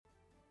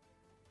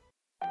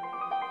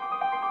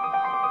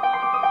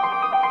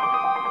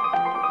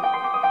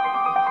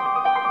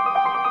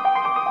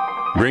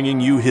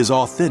bringing you his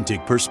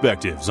authentic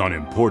perspectives on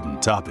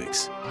important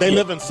topics. They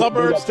live in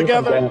suburbs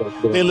together.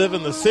 They live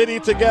in the city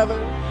together.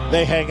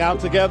 They hang out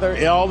together,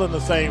 all in the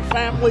same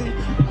family.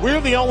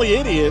 We're the only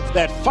idiots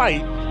that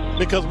fight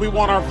because we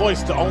want our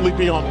voice to only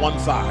be on one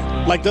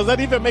side. Like, does that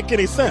even make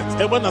any sense?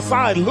 And when the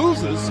side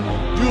loses,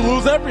 you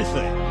lose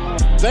everything.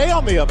 They,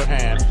 on the other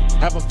hand,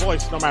 have a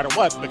voice no matter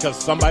what because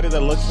somebody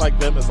that looks like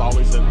them is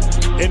always in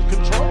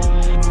control.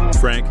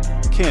 Frank,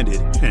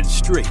 candid, and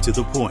straight to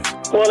the point.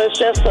 Well, it's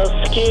just a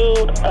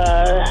skewed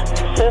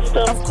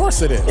system. Of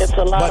course it is. It's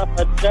a lot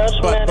of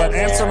judgment. But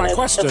answer my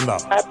question, though.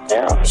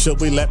 Should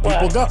we let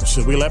people go?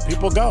 Should we let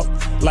people go?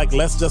 Like,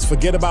 let's just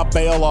forget about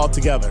bail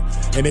altogether.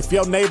 And if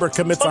your neighbor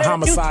commits a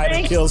homicide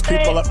and kills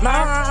people up,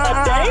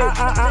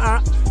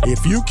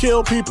 if you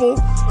kill people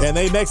and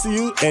they next to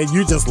you and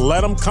you just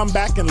let them come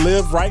back and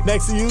live right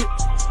next to you,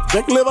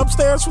 they can live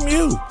upstairs from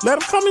you. Let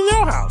them come in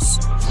your house.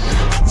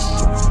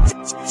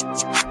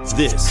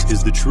 This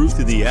is The Truth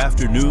in the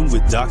Afternoon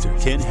with Dr.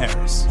 Ken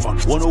Harris on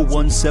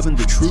 101.7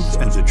 The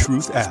Truth and The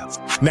Truth app.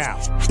 Now,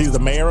 he's the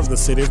mayor of the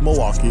city of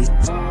Milwaukee.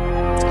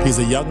 He's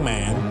a young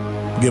man.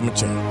 Give him a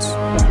chance.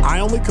 I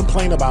only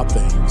complain about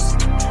things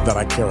that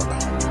I care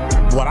about.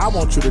 What I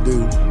want you to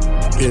do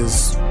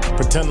is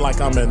pretend like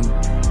I'm in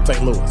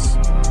St. Louis.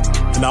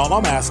 And all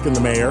I'm asking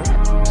the mayor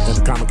and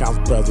the Common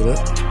Council president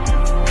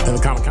and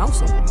the Common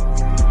Council,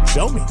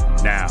 show me.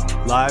 Now,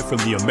 live from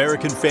the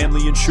American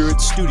Family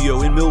Insurance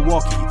Studio in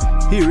Milwaukee,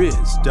 here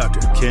is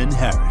Dr. Ken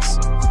Harris.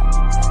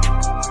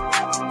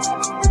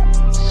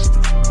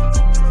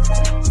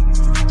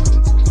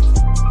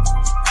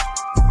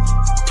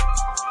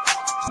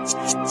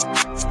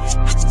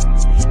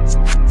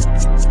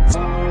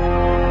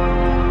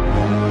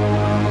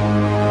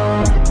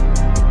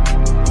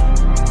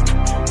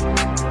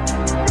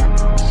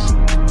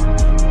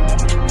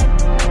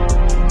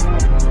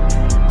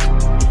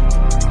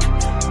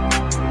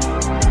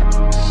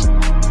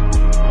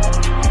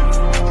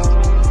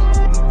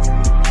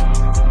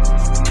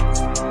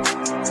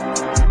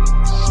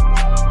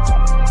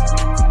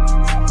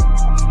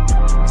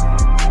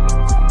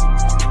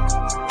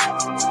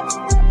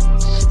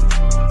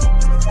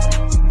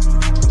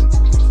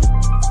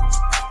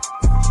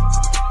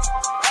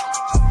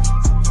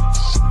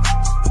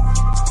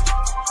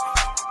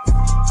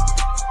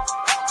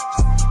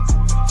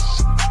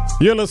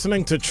 You're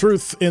listening to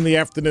Truth in the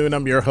Afternoon.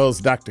 I'm your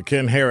host, Dr.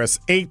 Ken Harris.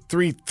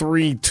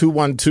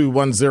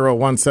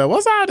 833-212-1017.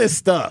 What's all this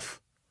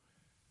stuff?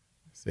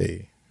 Let's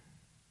see.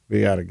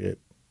 We got to get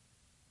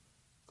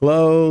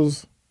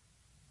close.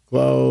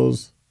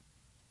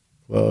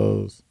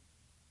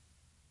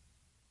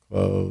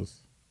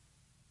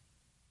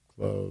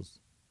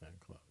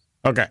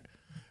 Okay.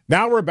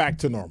 Now we're back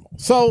to normal.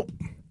 So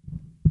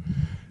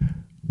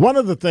one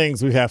of the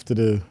things we have to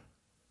do,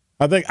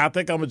 I think I'm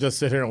gonna just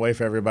sit here and wait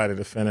for everybody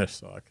to finish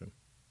so I can.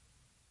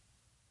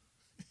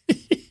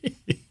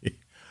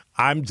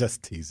 I'm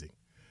just teasing.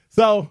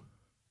 So,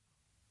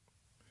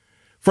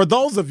 for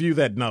those of you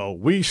that know,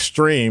 we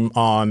stream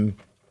on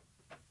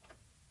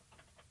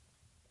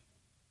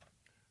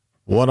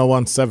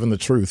 101.7 The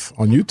Truth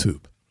on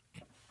YouTube.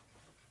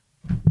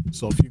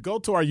 So if you go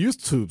to our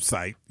YouTube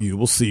site, you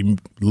will see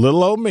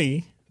little old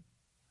me.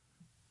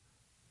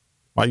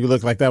 Why you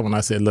look like that when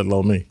I say little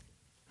old me?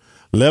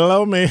 Little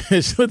old me,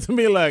 it looked to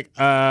me like,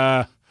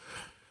 and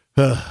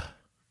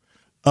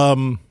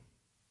The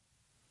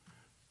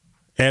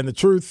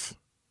Truth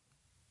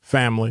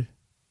family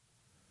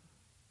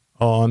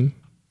on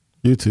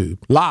YouTube,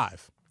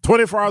 live,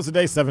 24 hours a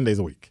day, 7 days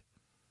a week.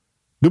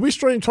 Do we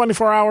stream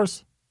 24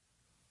 hours?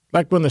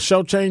 Like when the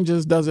show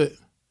changes, does it?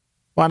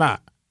 Why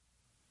not?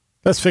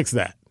 Let's fix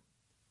that.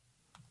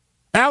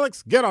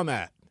 Alex, get on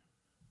that.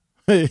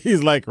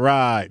 He's like,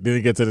 right. Then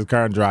he gets in his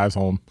car and drives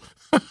home.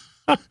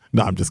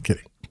 No, I'm just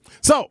kidding.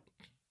 So,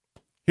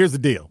 here's the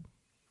deal.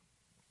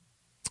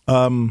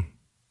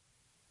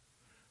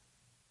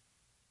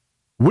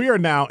 We are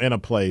now in a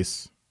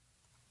place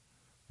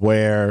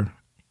where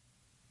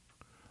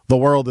the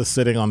world is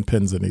sitting on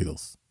pins and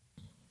needles.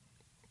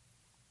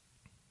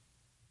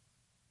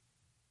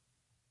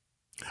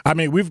 I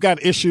mean, we've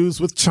got issues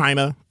with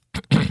China.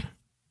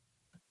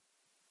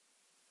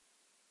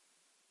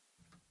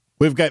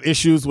 We've got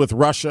issues with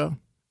Russia,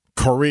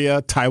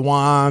 Korea,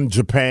 Taiwan,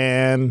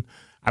 Japan.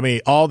 I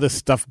mean, all this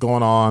stuff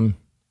going on.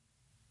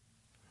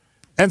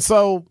 And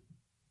so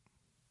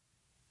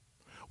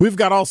we've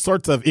got all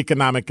sorts of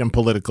economic and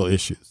political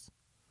issues.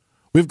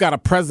 We've got a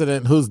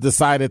president who's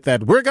decided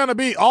that we're going to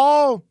be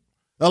all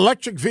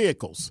electric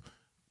vehicles,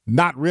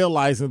 not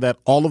realizing that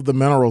all of the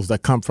minerals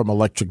that come from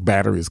electric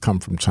batteries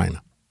come from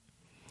China.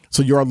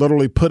 So you are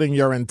literally putting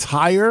your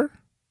entire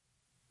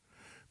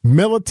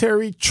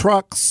military,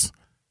 trucks,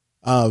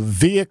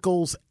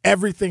 vehicles,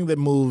 everything that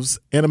moves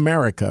in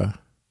America.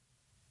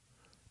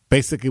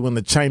 Basically, when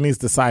the Chinese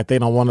decide they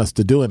don't want us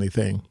to do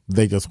anything,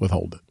 they just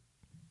withhold it.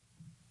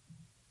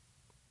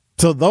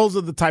 So those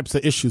are the types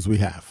of issues we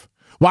have.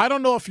 Well, I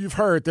don't know if you've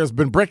heard, there's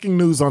been breaking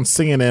news on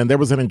CNN. There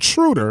was an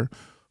intruder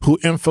who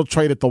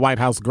infiltrated the White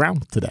House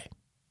grounds today.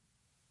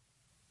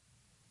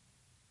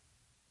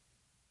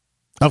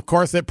 Of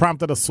course, it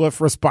prompted a swift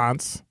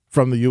response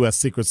from the U.S.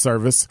 Secret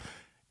Service.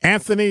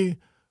 Anthony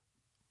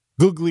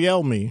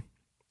Guglielmi,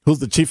 who's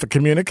the chief of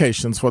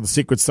communications for the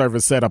Secret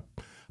Service, said a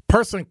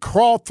person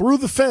crawled through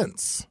the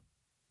fence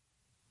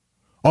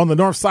on the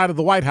north side of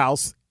the White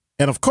House.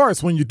 And, of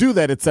course, when you do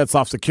that, it sets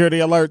off security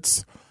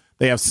alerts.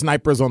 They have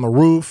snipers on the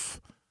roof,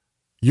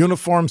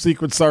 uniformed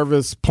Secret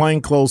Service,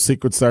 plainclothes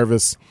Secret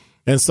Service.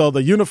 And so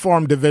the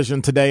uniform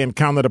division today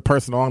encountered a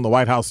person along the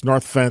White House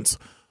north fence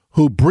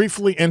who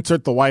briefly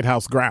entered the White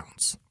House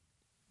grounds,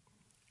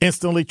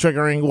 instantly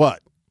triggering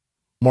what?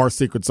 More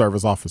Secret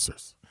Service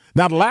officers.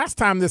 Now, the last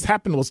time this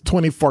happened was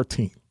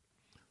 2014.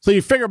 So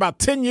you figure about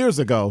 10 years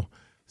ago,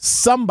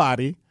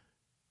 somebody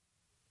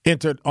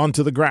entered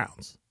onto the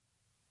grounds.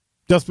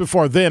 Just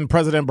before then,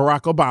 President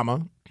Barack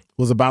Obama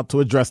was about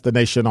to address the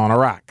nation on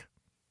Iraq.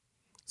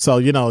 So,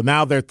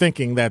 now they're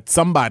thinking that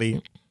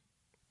somebody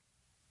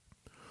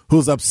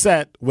who's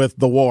upset with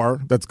the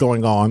war that's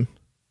going on,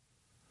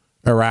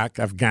 Iraq,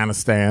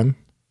 Afghanistan,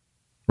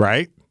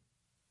 right?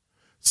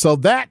 So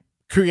that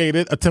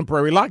created a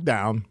temporary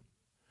lockdown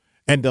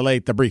and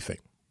delayed the briefing.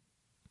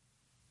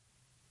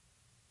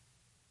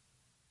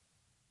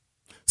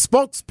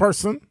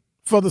 Spokesperson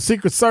for the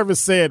Secret Service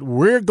said,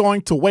 we're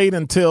going to wait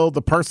until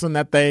the person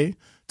that they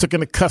took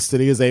into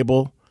custody is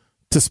able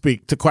to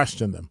speak, to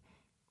question them.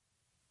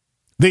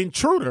 The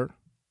intruder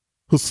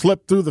who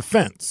slipped through the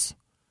fence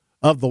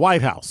of the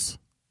White House.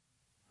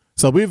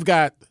 So we've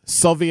got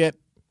Soviet,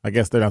 I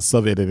guess they're not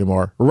Soviet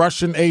anymore,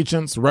 Russian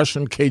agents,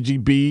 Russian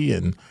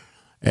KGB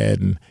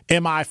and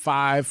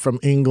MI5 from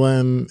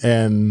England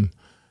and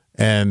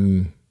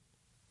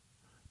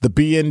the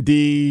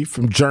BND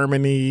from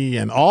Germany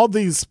and all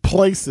these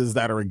places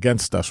that are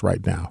against us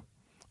right now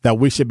that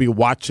we should be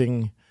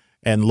watching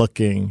and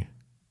looking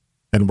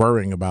and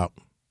worrying about.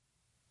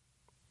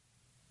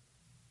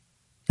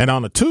 And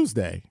on a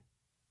Tuesday,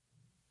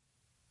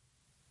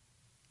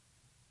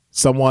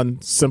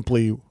 someone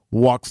simply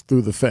walks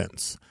through the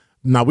fence.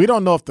 Now, we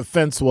don't know if the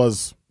fence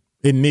was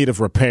in need of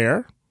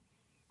repair.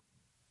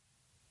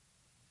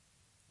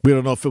 We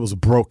don't know if it was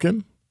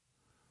broken.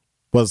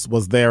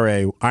 Was there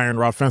a iron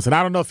rod fence? And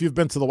I don't know if you've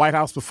been to the White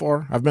House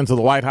before. I've been to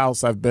the White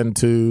House. I've been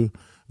to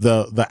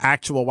the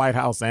actual White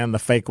House and the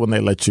fake when they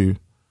let you,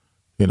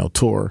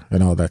 tour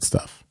and all that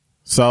stuff.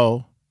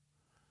 So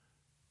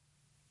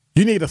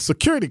you need a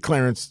security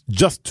clearance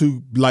just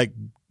to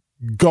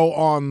go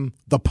on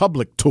the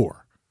public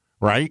tour,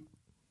 right?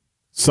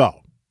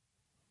 So,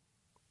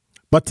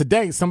 but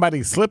today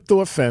somebody slipped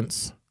through a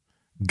fence,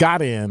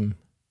 got in,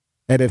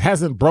 and it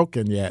hasn't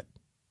broken yet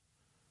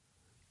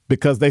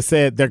because they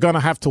said they're going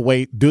to have to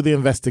wait, do the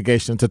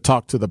investigation to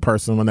talk to the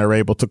person when they're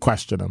able to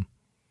question them.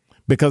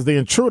 Because the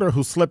intruder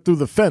who slipped through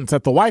the fence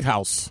at the White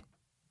House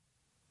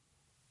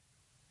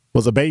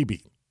was a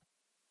baby.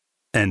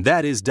 And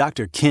that is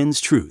Dr.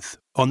 Ken's Truth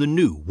on the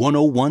new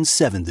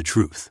 1017 The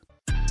Truth.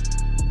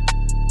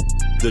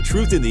 The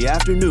Truth in the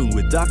Afternoon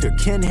with Dr.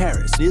 Ken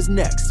Harris is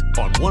next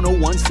on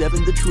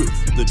 1017 The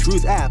Truth, The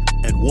Truth app,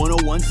 and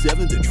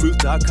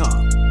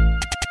 1017thetruth.com.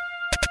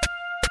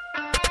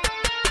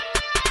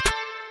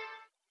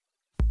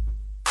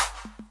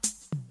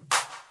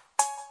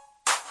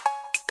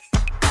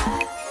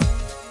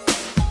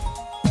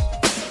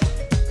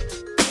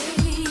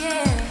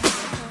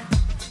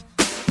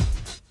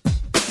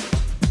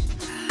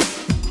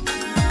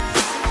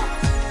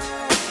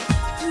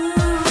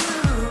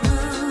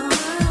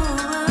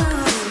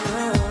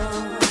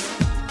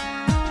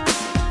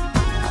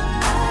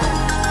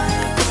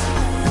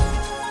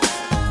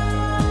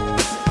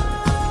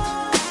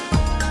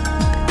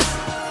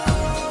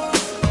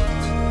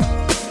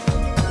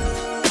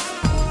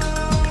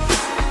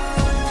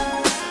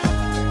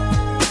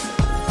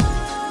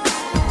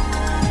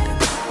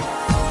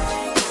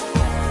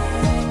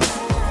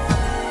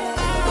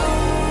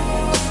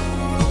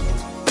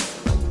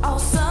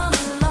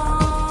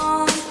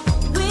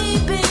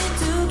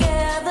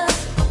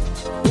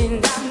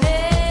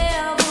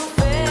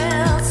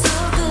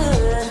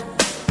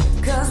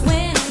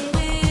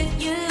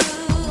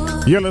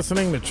 You're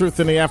listening to Truth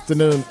in the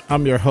Afternoon.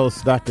 I'm your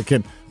host, Dr.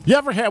 Ken. You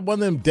ever had one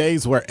of them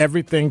days where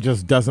everything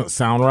just doesn't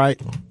sound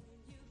right?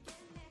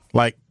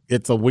 Like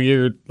it's a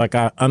weird, like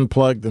I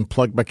unplugged and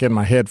plugged back in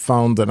my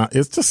headphones, and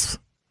it's just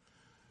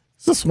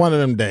one of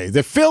them days.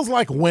 It feels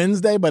like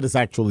Wednesday, but it's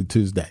actually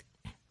Tuesday.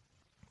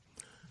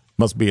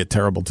 Must be a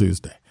terrible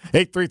Tuesday.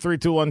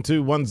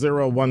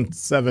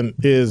 833-212-1017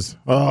 is,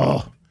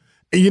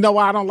 you know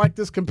why I don't like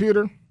this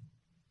computer?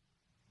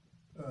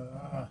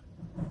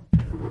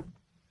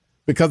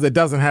 Because it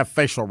doesn't have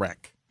facial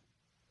rec.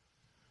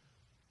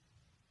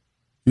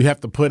 You have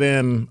to put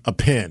in a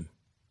PIN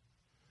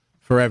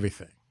for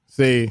everything.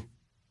 See,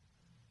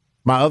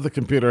 my other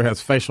computer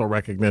has facial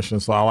recognition,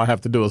 so all I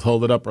have to do is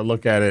hold it up or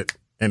look at it,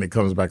 and it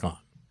comes back on.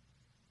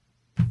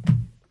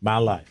 My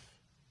life.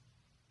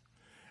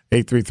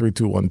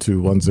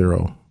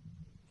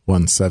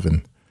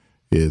 833-212-1017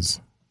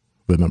 is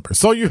the number.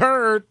 So you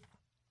heard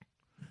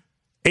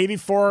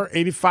 84,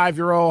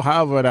 85-year-old,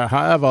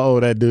 however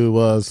old that dude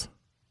was,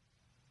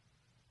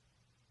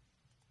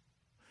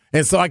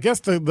 And so I guess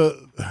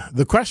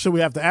the question we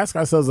have to ask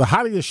ourselves is,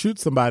 how do you shoot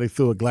somebody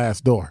through a glass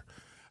door?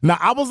 Now,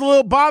 I was a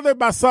little bothered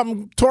by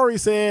something Tori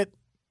said,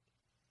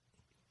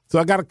 so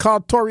I got to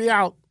call Tori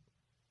out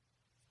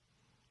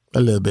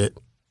a little bit.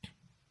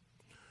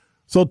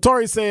 So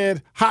Tori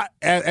said,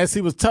 as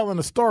he was telling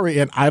the story,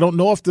 and I don't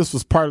know if this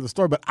was part of the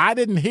story, but I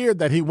didn't hear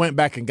that he went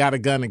back and got a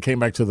gun and came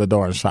back to the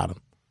door and shot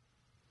him.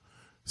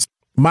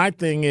 My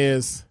thing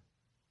is,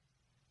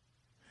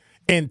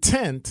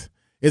 intent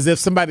is if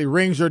somebody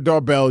rings your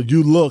doorbell,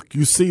 you look,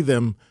 you see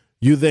them,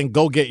 you then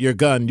go get your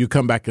gun, you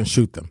come back and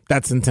shoot them.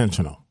 That's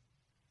intentional.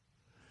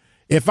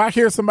 If I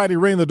hear somebody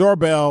ring the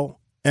doorbell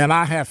and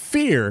I have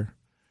fear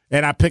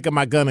and I pick up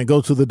my gun and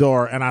go to the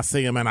door and I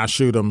see him and I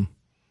shoot him,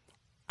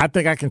 I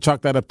think I can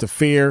chalk that up to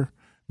fear,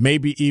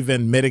 maybe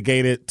even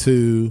mitigate it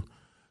to,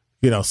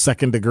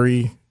 second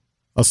degree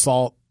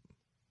assault.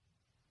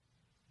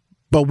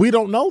 But we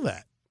don't know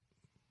that.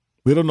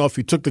 We don't know if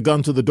he took the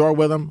gun to the door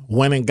with him,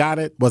 went and got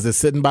it. Was it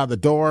sitting by the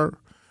door?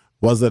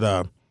 Was it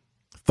a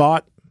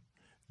thought?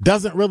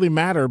 Doesn't really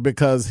matter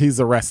because he's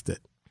arrested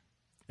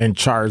and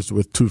charged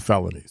with 2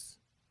 felonies.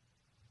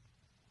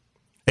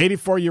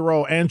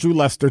 84-year-old Andrew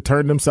Lester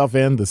turned himself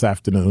in this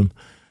afternoon.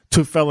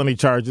 2 felony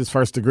charges,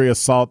 first-degree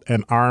assault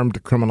and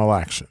armed criminal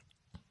action.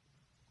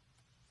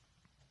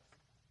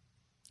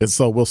 And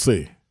so we'll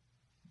see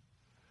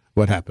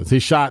what happens. He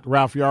shot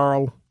Ralph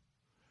Yarl,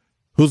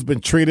 who's been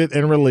treated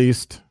and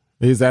released.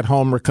 He's at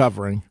home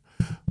recovering.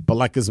 But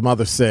like his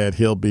mother said,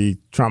 he'll be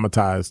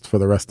traumatized for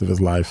the rest of his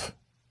life.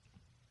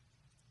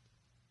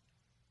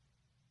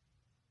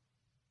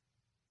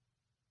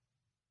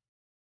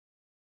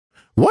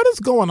 What is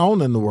going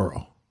on in the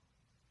world?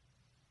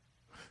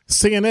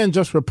 CNN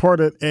just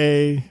reported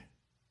a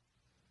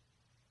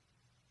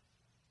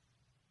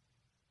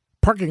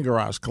parking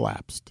garage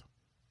collapsed.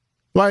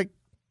 I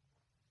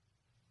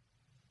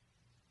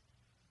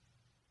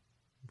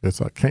guess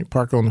I can't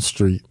park on the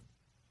street.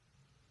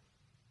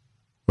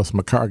 Unless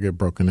my car get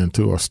broken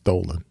into or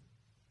stolen.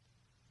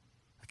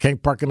 I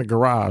can't park in the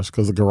garage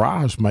because the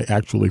garage might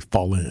actually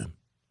fall in.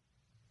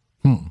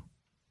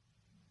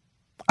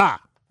 I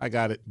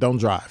got it. Don't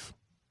drive.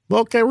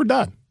 Well, okay, we're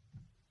done.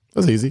 That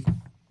was easy.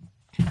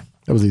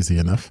 That was easy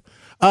enough.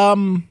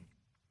 My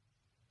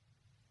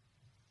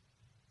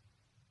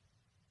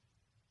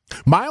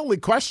only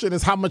question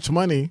is, how much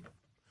money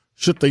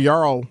should the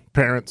Yarl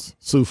parents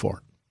sue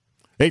for?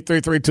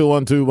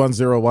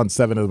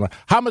 833-212-1017 is my.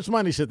 How much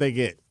money should they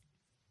get?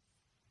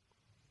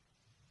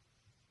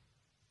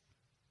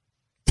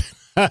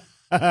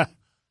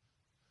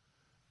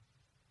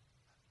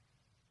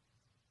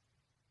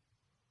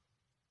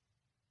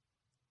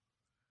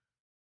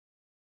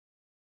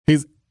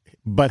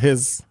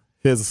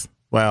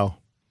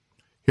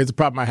 Here's the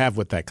problem I have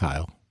with that,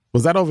 Kyle.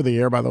 Was that over the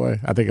air, by the way?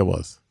 I think it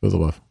was. It was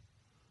above.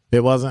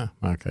 It wasn't?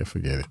 Okay,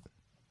 forget it.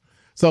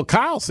 So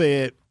Kyle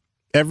said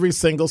every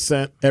single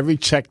cent, every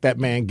check that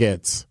man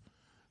gets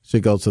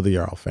should go to the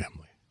Yarl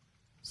family.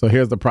 So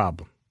here's the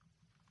problem.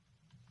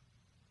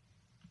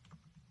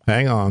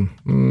 Hang on.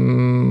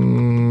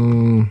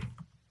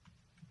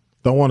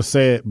 Don't want to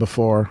say it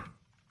before.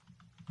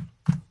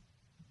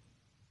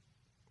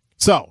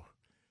 So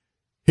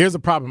here's the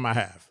problem I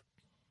have.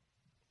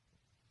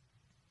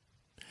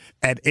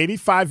 At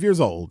 85 years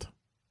old,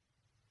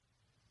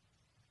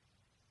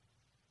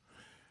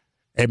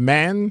 a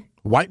man,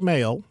 white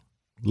male,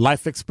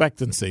 life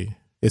expectancy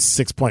is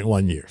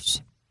 6.1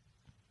 years.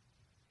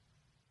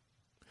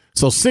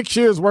 So 6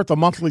 years worth of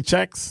monthly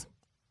checks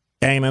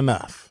ain't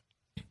enough.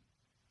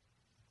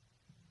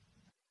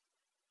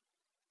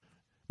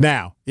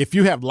 Now, if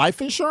you have life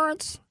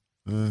insurance,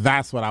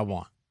 that's what I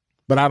want.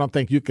 But I don't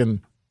think you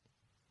can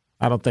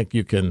do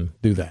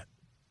that.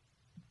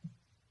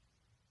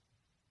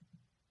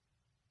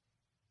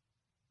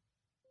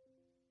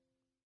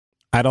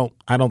 I don't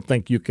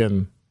think you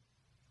can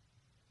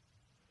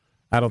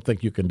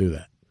do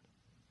that.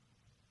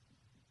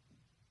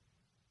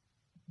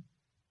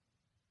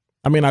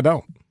 I mean, I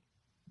don't.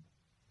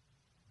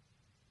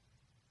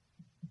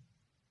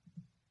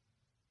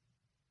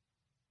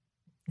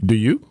 Do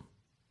you?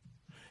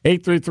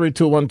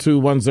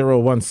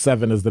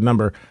 833-212-1017 is the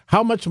number.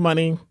 How much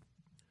money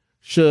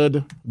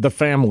should the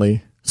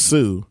family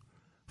sue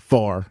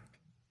for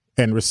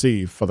and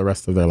receive for the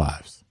rest of their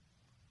lives?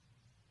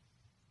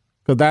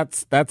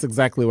 Because that's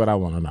exactly what I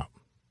want to know.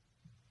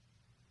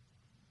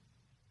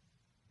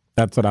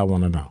 That's what I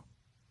want to know.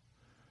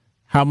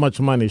 How much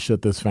money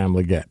should this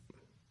family get?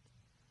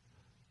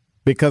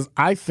 Because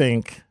I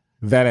think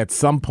that at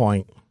some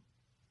point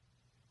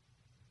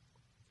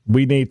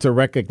we need to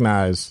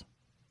recognize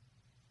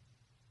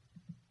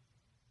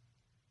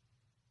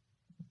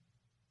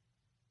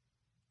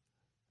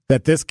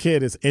that this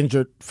kid is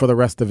injured for the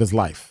rest of his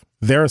life.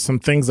 There are some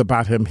things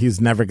about him he's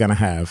never going to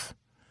have.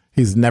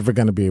 He's never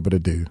going to be able to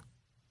do.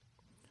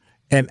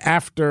 And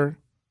after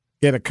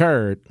it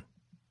occurred,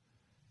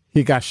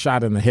 he got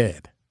shot in the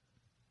head.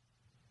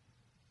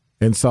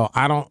 And so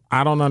I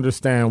don't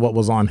understand what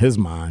was on his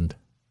mind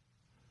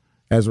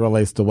as it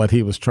relates to what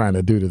he was trying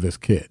to do to this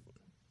kid.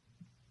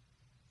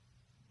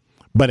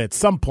 But at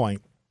some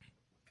point,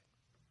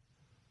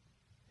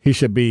 he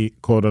should be,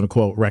 quote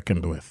unquote,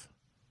 reckoned with.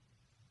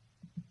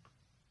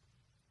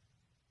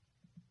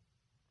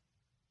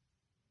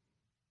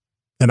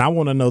 And I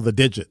want to know the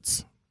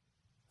digits.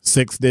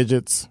 6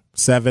 digits,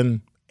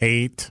 7,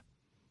 8,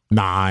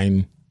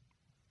 9.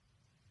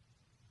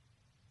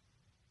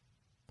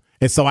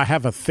 And so I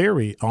have a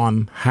theory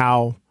on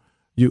how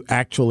you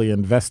actually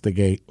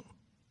investigate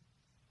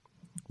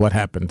what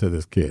happened to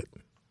this kid.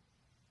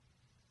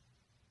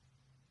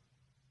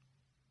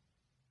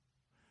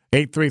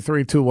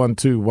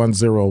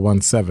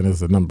 833-212-1017 is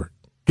the number.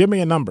 Give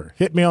me a number.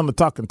 Hit me on the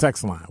talk and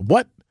text line.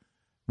 What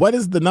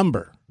is the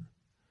number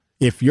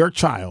if your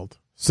child,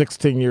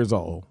 16 years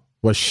old,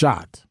 was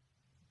shot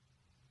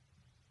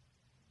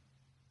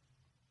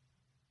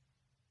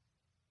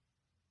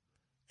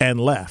and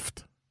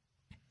left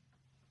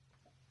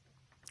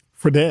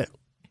for dead?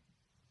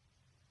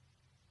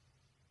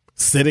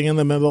 Sitting in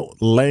the middle,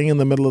 laying in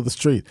the middle of the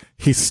street.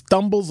 He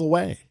stumbles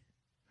away,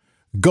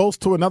 goes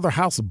to another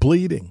house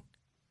bleeding,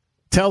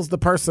 tells the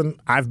person,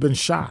 I've been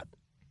shot.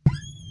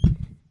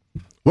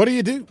 What do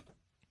you do?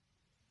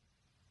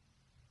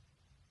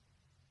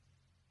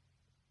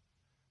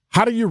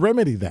 How do you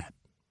remedy that?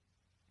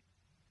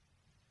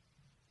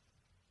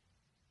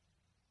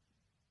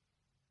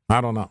 I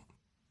don't know.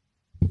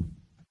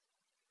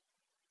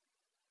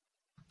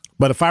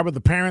 But if I were the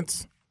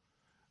parents,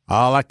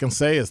 all I can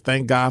say is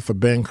thank God for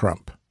Ben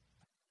Crump.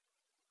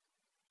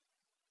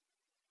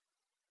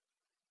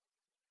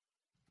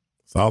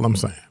 That's all I'm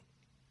saying.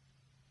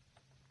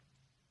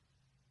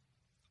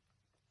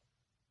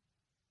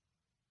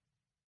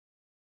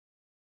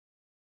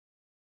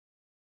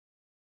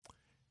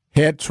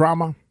 Head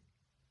trauma.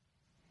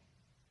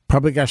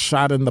 Probably got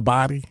shot in the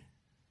body.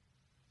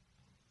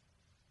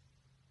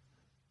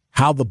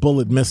 How the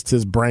bullet missed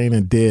his brain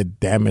and did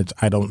damage,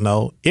 I don't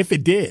know. If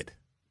it did,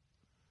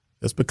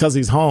 just because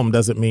he's home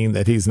doesn't mean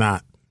that he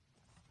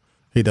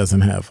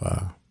doesn't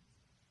have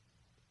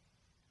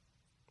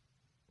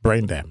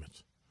brain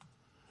damage.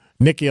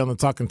 Nikki on the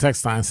talking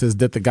text line says,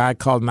 did the guy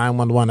call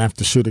 911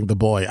 after shooting the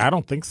boy? I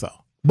don't think so,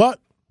 but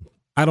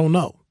I don't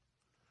know.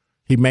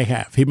 He may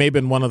have. He may have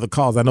been one of the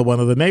calls. I know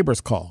one of the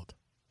neighbors called.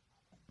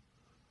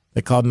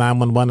 They called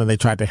 911 and they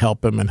tried to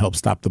help him and help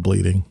stop the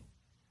bleeding.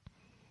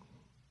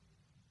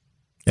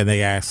 And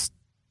they asked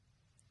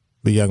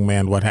the young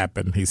man what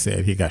happened. He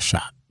said he got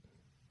shot.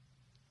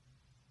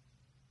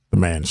 The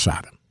man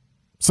shot him.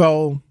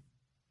 So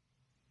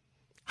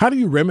how do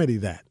you remedy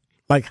that?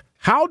 Like,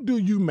 how do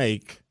you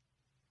make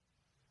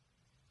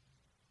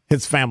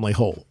his family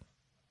whole?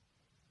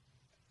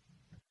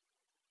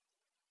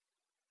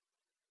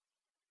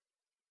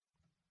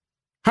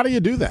 How do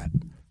you do that?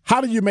 How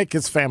do you make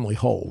his family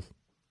whole?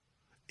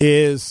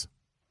 Is,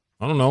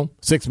 I don't know,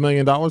 $6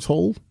 million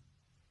whole?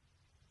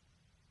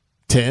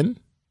 10?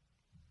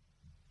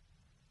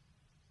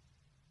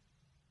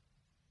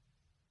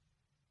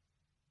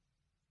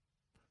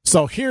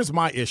 So here's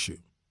my issue.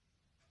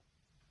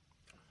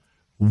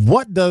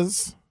 What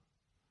does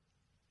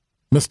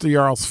Mr.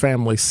 Yarl's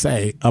family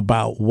say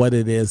about what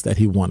it is that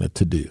he wanted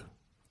to do?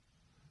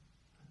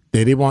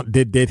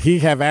 Did he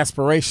have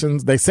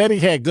aspirations? They said he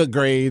had good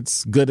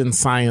grades, good in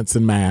science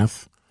and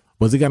math.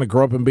 Was he going to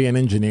grow up and be an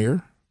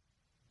engineer?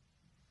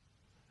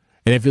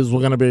 And if he was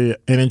going to be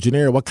an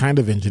engineer, what kind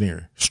of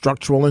engineer?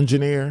 Structural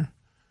engineer?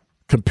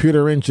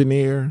 Computer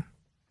engineer?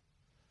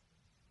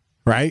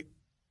 Right?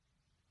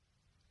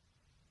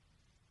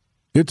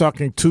 You're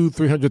talking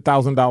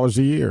 $200,000-$300,000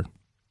 a year.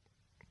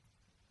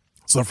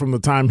 So from the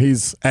time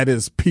he's at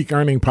his peak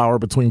earning power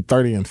between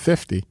 30 and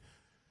 50,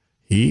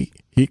 he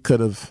could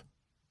have,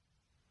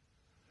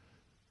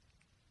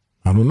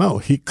 I don't know,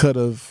 he could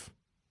have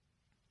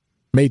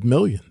made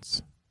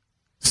millions,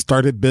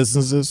 started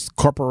businesses,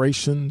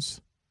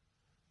 corporations,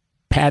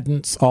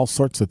 patents, all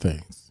sorts of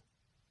things.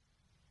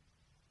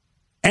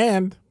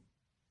 And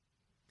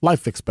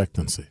life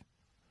expectancy.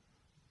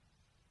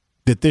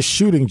 Did this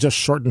shooting just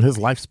shorten his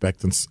life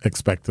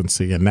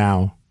expectancy, and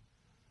now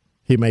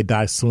he may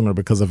die sooner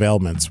because of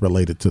ailments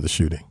related to the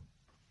shooting?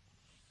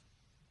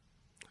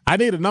 I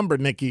need a number,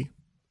 Nikki.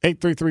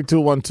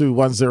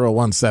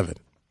 833-212-1017.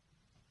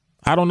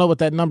 I don't know what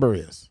that number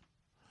is.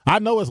 I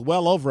know it's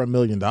well over $1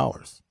 million.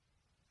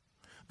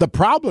 The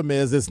problem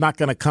is it's not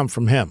going to come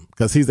from him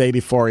because he's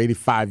 84,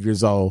 85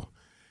 years old.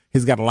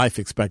 He's got a life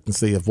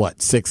expectancy of what,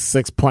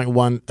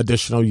 6.1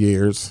 additional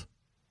years,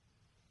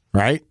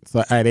 right?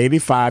 So at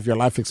 85, your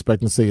life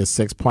expectancy is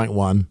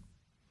 6.1.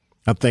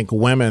 I think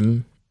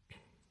women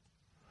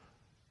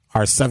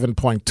are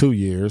 7.2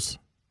 years.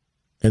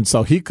 And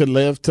so he could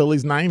live till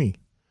he's 90.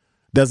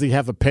 Does he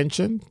have a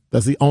pension?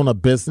 Does he own a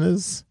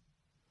business?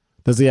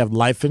 Does he have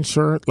life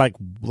insurance? Like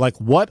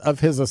what of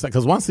his estate?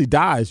 Because once he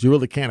dies, you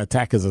really can't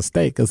attack his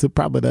estate because he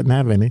probably doesn't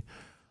have any,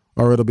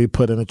 or it'll be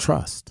put in a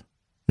trust,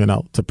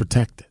 to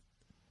protect it.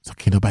 So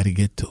can't nobody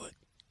get to it.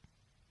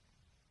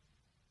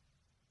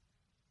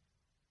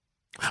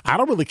 I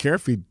don't really care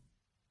if he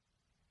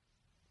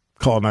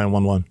called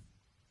 911. .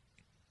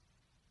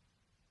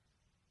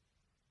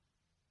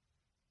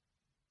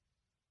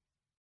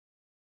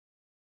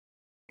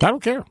 I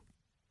don't care.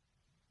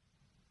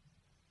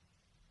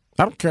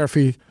 I don't care if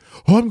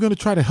I'm going to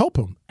try to help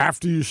him.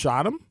 After you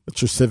shot him,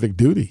 it's your civic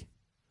duty.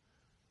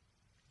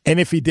 And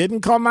if he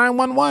didn't call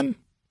 911,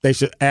 they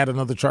should add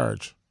another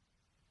charge.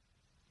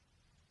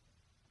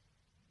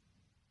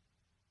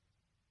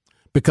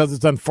 Because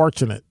it's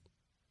unfortunate.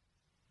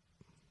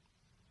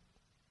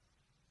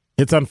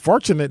 It's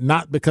unfortunate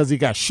not because he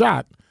got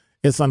shot.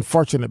 It's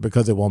unfortunate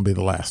because it won't be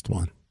the last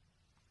one.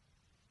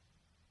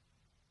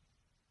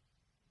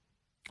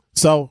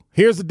 So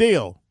here's the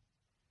deal.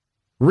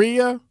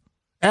 Rhea,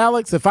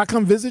 Alex, if I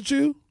come visit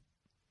you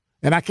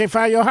and I can't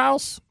find your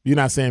house, you're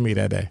not seeing me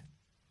that day.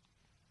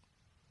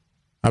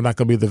 I'm not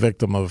going to be the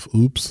victim of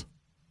oops.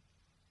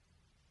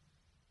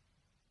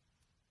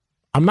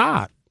 I'm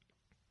not.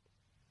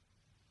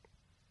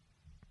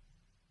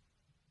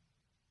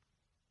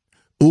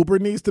 Uber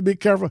needs to be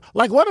careful.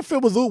 Like, what if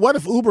Uber, what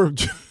if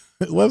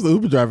the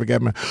Uber driver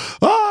got mad?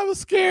 Oh, I was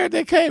scared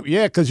they came.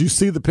 Yeah, because you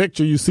see the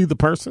picture, you see the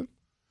person.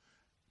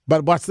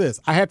 But watch this.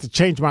 I had to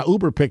change my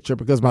Uber picture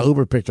because my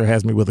Uber picture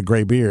has me with a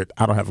gray beard.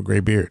 I don't have a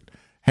gray beard.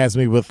 Has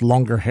me with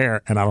longer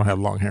hair, and I don't have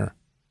long hair.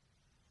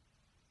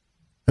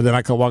 And then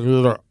I can walk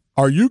through the door.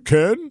 Are you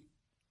Ken?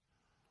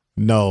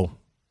 No.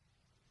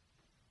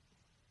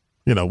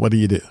 You know, what do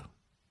you do?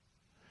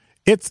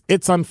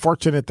 It's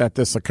unfortunate that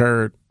this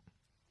occurred.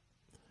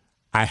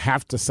 I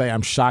have to say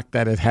I'm shocked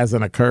that it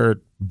hasn't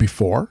occurred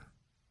before.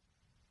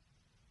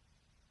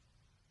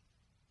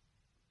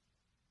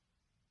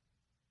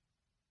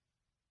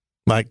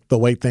 Like the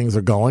way things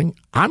are going,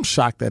 I'm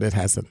shocked that it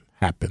hasn't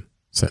happened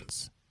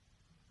since.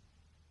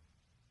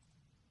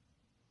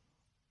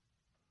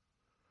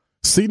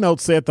 C-Note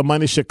said the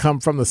money should come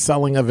from the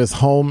selling of his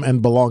home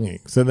and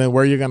belongings. And then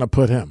where are you going to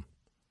put him?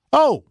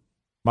 Oh,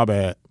 my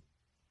bad.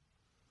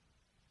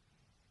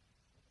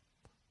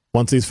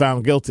 Once he's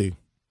found guilty,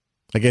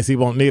 I guess he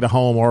won't need a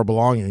home or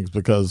belongings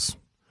because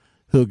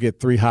he'll get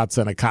 3 hots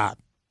and a cot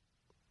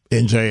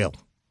in jail.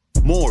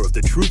 More of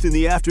The Truth in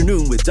the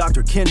Afternoon with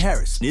Dr. Ken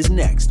Harris is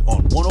next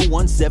on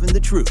 1017 The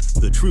Truth,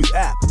 The Truth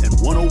app, and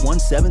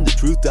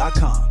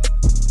 1017thetruth.com.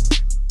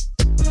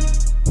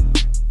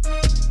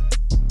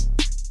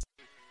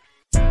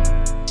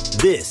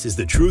 This is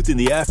The Truth in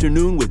the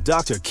Afternoon with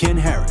Dr. Ken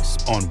Harris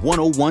on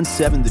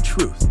 1017 The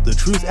Truth, The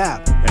Truth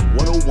app, and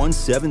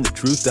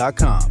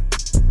 1017thetruth.com.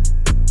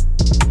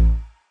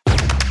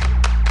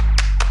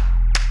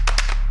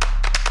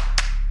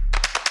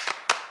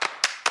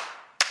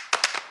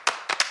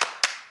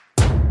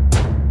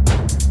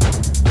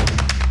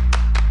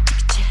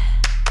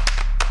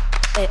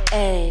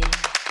 Hey,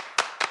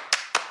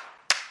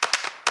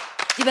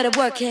 you better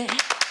work it.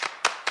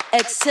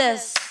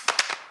 Excess,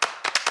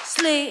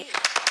 sleep,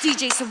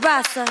 DJ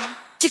Sarasa.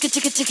 Chicka,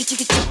 chicka, chicka,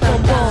 chicka, chicka, boom,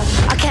 boom.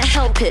 I can't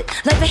help it.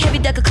 Life a heavy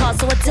deck of cards,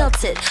 so I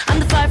dealt it. I'm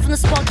the fire from the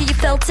spark, you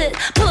felt it.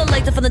 Pull a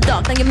lighter from the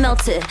dark, now you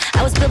melt it.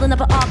 I was building up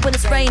an arc when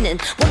it's raining.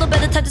 Well, no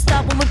better time to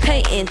stop when we're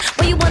painting.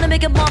 When you wanna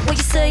make a mark, what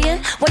you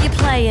saying? What you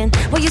playing?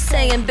 What you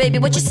saying, baby?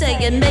 What you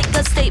saying? Make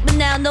a statement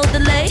now, no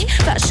delay.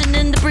 Fashion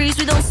in the breeze,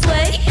 we don't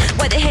sway.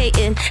 Why they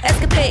hating?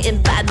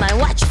 Escapating. Bad mind,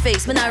 watch your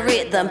face when I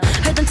rate them.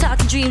 Heard them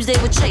talking dreams they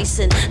were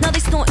chasing. Now they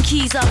snorting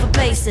keys off a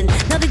basin.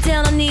 Now they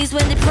down on knees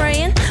when they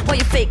praying. While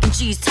you faking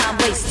G's, time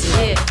wasting.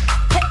 Yeah,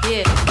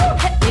 yeah,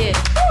 yeah,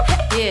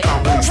 yeah,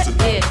 I'm wasted.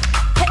 Yeah,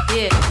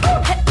 yeah,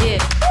 yeah,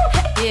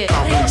 yeah,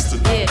 I'm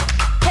wasted. Yeah,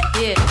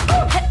 yeah,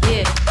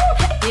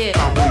 yeah,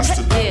 I'm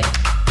wasted. Yeah,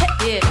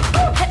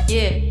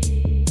 yeah.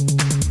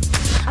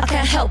 I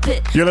can't help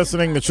it. You're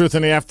listening to Truth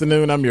in the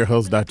Afternoon. I'm your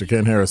host, Dr.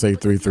 Ken Harris.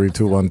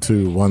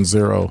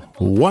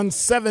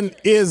 833-212-1017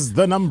 is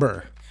the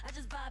number.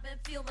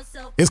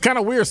 It's kind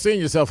of weird seeing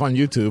yourself on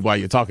YouTube while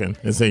you're talking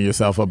and seeing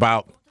yourself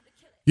about,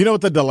 you know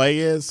what the delay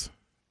is?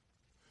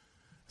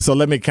 So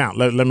let me count.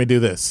 Let me do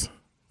this.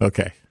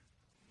 Okay.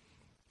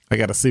 I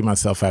got to see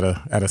myself at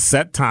a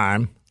set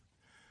time.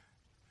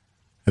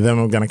 And then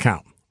I'm going to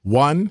count.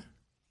 1,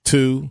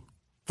 2,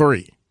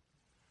 3.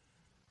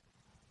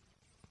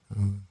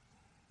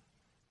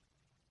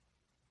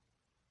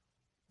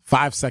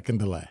 5-second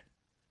delay.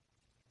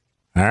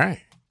 All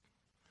right.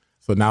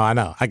 So now I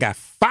know. I got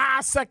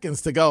 5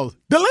 seconds to go.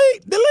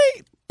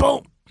 Delete.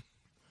 Boom.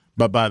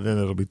 But by then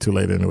it'll be too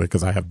late anyway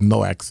because I have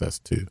no access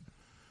to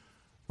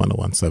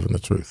 1017 The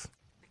Truth.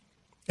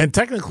 And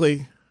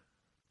technically,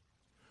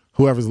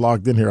 whoever's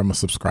logged in here, I'm going to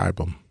subscribe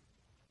them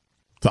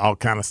to all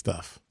kind of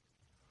stuff.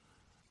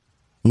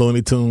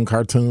 Looney Tune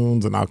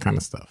cartoons and all kind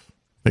of stuff.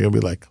 They're going to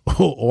be like,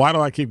 oh, why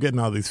do I keep getting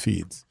all these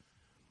feeds?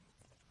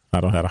 I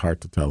don't have a heart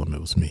to tell them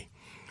it was me.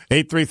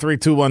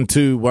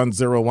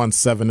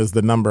 833-212-1017 is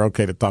the number.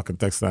 Okay, the talk and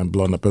text line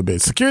blowing up a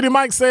bit. Security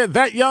Mike said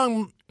that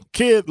young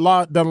kid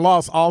done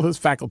lost all his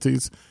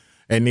faculties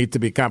and need to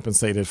be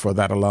compensated for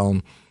that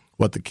alone.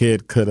 What the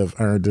kid could have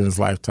earned in his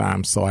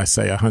lifetime. So I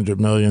say 100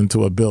 million to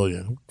 $1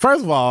 billion.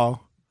 First of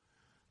all,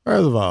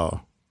 the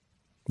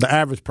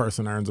average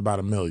person earns about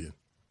 $1 million.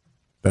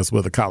 That's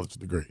with a college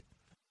degree.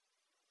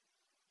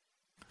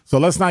 So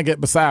let's not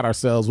get beside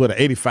ourselves with an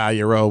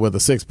 85-year-old with a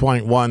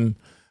 6.1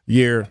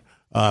 year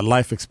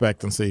life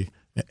expectancy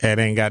and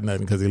ain't got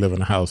nothing because he live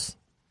in a house.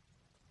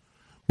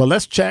 But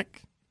let's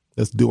check.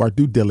 Let's do our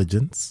due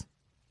diligence.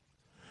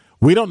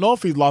 We don't know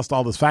if he's lost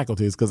all his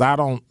faculties because I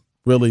don't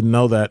really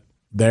know that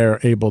they're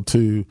able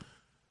to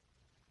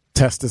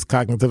test his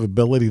cognitive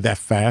ability that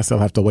fast. They'll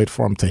have to wait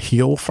for him to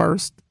heal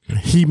first.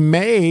 He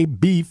may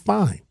be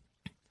fine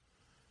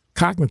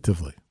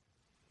cognitively.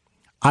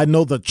 I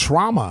know the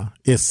trauma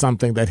is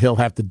something that he'll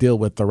have to deal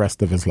with the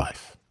rest of his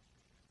life.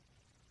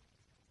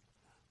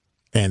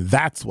 And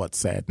that's what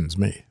saddens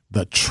me.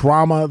 The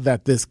trauma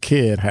that this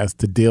kid has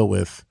to deal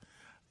with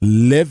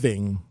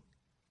living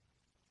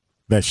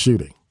that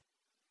shooting.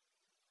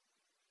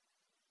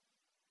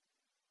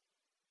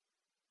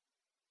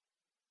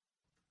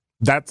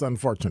 That's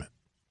unfortunate.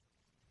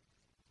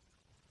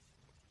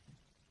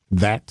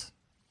 That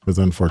is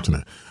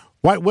unfortunate.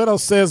 White Widow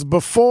says,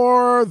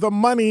 before the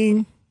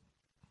money,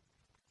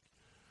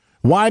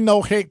 why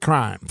no hate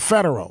crime?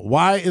 Federal.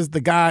 Why is the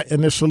guy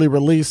initially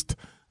released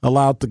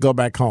allowed to go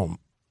back home?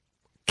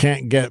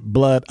 Can't get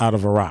blood out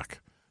of Iraq.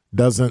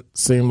 Doesn't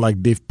seem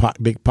like deep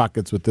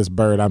pockets with this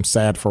bird. I'm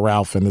sad for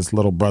Ralph and his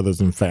little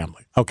brothers and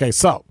family. Okay,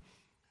 so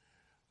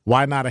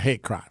why not a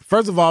hate crime?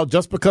 First of all,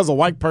 just because a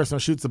white person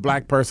shoots a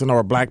black person or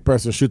a black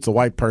person shoots a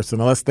white person,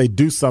 unless they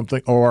do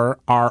something or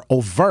are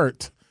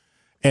overt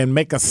and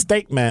make a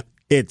statement,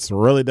 it's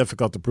really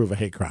difficult to prove a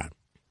hate crime.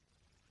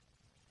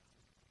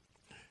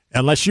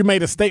 Unless you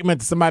made a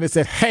statement to somebody that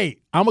said, hey,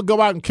 I'm going to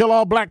go out and kill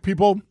all black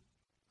people.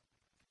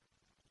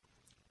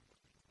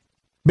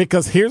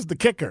 Because here's the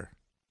kicker.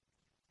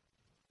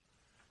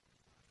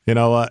 You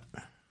know what?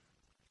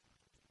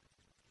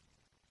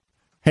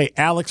 Hey,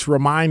 Alex,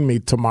 remind me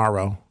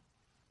tomorrow,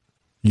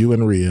 you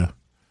and Rhea.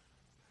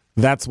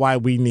 That's why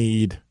we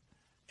need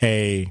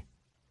a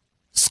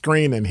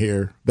screen in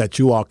here that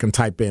you all can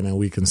type in and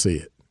we can see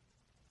it.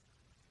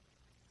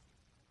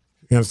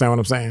 You understand what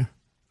I'm saying?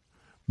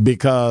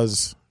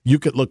 Because you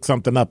could look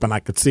something up and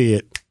I could see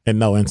it and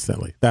know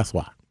instantly. That's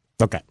why.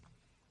 Okay.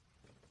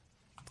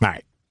 All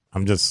right.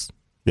 I'm just,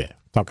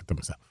 talking to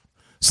myself.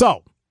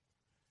 So,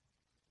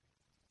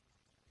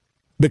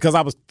 because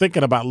I was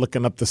thinking about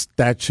looking up the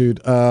statute,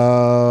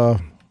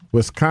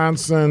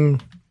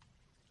 Wisconsin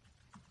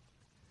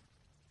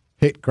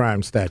hate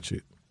crime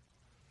statute.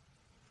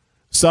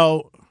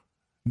 So,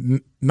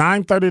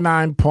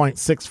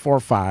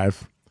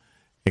 939.645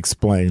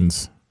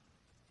 explains.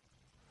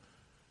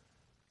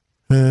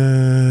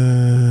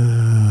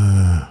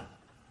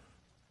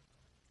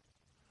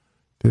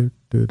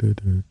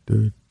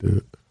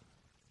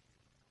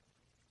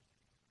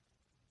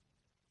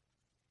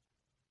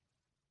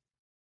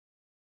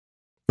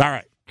 All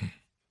right.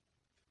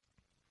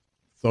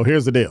 So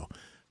here's the deal.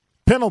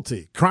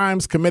 Penalty: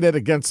 crimes committed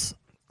against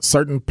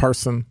certain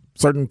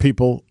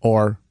people,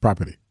 or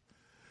property.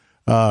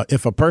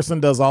 If a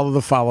person does all of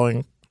the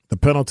following, the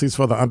penalties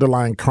for the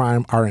underlying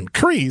crime are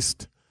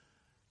increased.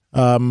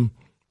 And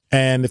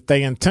if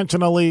they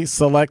intentionally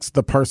selects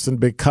the person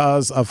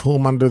because of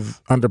whom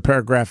under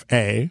paragraph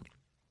A,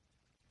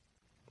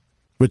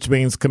 which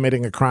means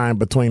committing a crime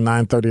between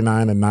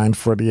 939 and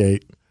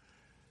 948,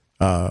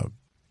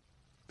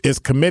 is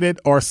committed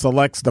or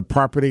selects the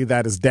property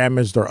that is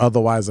damaged or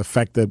otherwise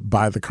affected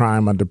by the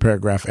crime under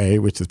paragraph A,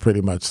 which is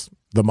pretty much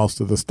the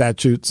most of the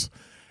statutes,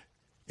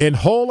 in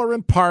whole or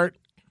in part,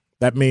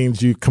 that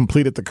means you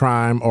completed the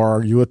crime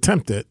or you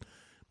attempted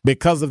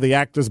because of the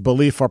actor's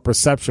belief or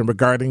perception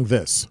regarding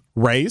this: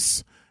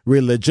 race,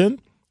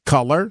 religion,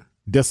 color,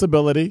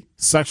 disability,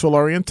 sexual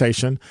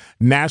orientation,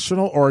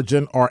 national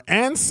origin, or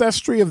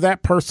ancestry of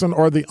that person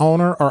or the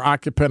owner or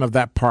occupant of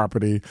that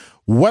property,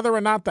 whether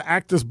or not the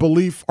actor's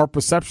belief or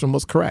perception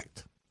was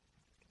correct.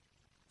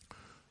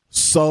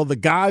 So the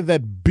guy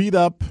that beat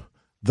up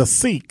the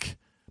Sikh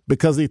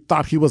because he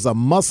thought he was a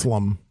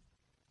Muslim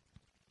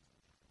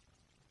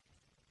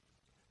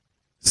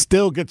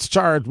still gets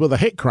charged with a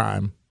hate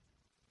crime,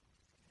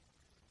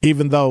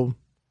 even though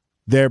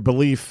their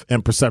belief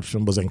and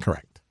perception was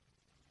incorrect.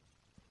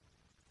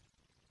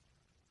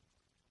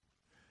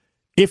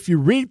 If you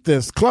read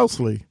this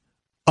closely,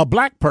 a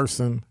black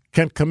person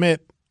can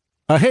commit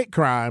a hate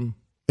crime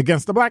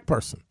against a black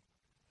person.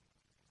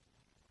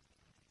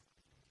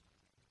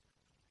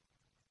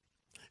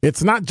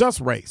 It's not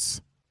just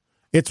race.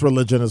 It's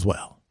religion as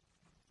well.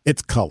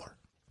 It's color,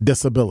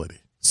 disability,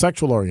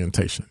 sexual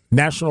orientation,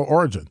 national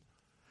origin.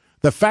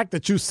 The fact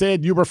that you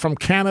said you were from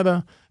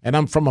Canada and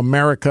I'm from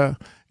America,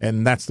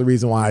 and that's the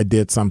reason why I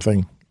did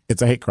something,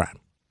 it's a hate crime.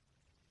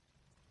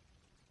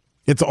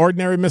 It's an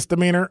ordinary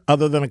misdemeanor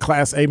other than a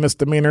Class A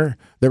misdemeanor.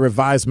 The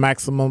revised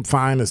maximum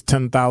fine is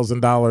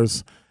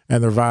 $10,000,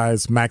 and the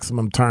revised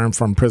maximum term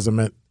for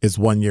imprisonment is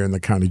 1 year in the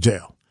county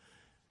jail.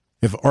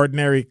 If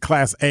ordinary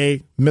Class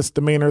A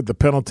misdemeanor, the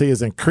penalty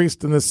is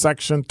increased in this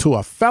section to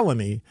a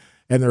felony,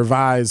 and the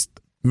revised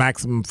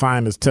maximum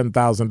fine is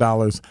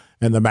 $10,000,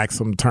 and the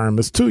maximum term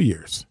is 2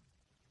 years.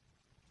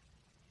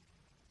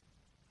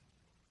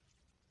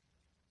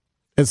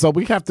 And so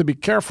we have to be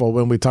careful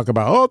when we talk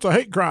about, oh, it's a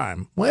hate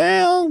crime.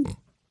 Well,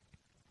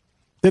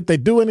 did they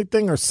do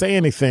anything or say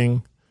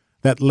anything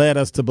that led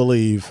us to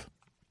believe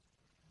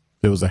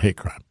It was a hate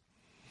crime.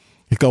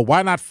 He go,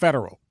 why not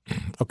federal?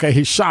 Okay,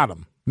 he shot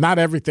him. Not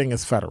everything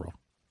is federal.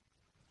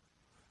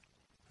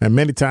 And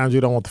many times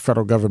you don't want the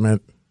federal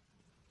government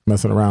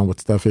messing around with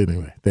stuff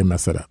anyway. They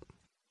mess it up.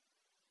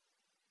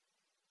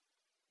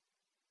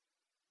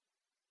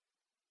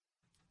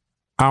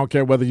 I don't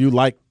care whether you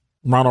like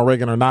Ronald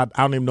Reagan or not.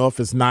 I don't even know if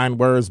it's 9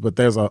 words, but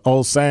there's an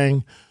old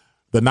saying,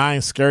 the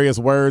 9 scariest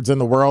words in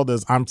the world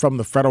is, I'm from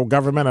the federal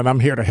government and I'm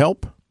here to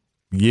help.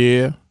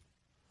 Yeah.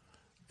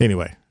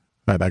 Anyway,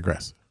 I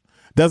digress.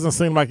 Doesn't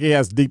seem like he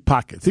has deep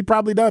pockets. He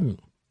probably doesn't.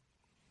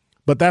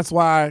 But that's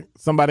why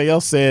somebody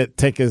else said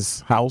take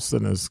his house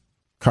and his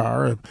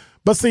car.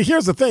 But see,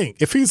 here's the thing.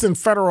 If he's in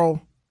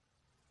federal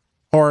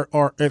or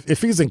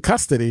if he's in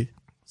custody,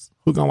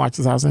 who's going to watch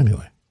his house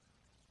anyway?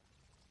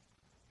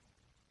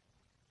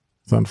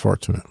 It's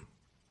unfortunate.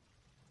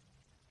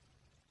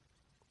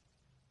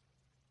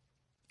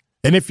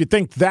 And if you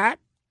think that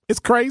is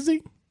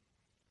crazy,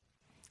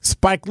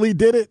 Spike Lee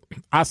did it.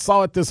 I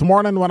saw it this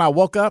morning when I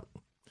woke up.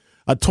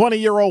 A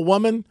 20-year-old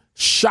woman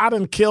shot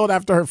and killed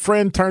after her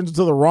friend turns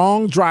into the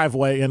wrong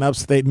driveway in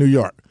upstate New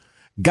York.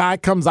 Guy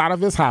comes out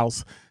of his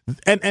house.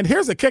 And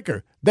here's the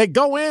kicker. They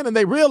go in and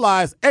they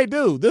realize, hey,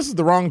 dude, this is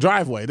the wrong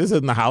driveway. This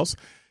isn't the house.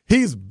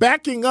 He's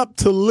backing up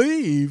to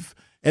leave.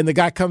 And the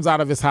guy comes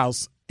out of his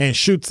house and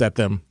shoots at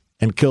them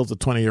and kills a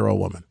 20-year-old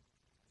woman.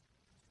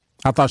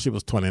 I thought she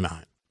was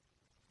 29.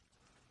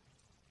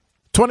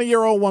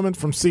 20-year-old woman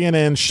from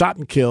CNN shot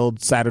and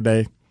killed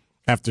Saturday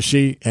after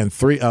she and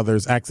 3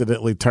 others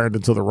accidentally turned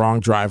into the wrong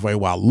driveway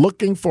while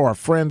looking for a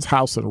friend's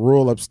house in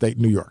rural upstate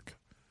New York.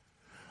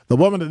 The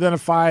woman,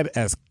 identified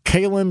as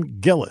Kaylin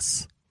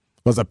Gillis,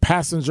 was a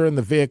passenger in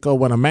the vehicle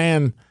when a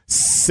man,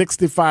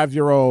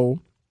 65-year-old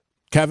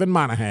Kevin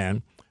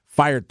Monahan,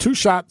 fired 2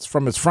 shots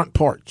from his front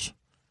porch.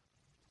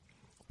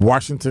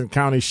 Washington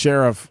County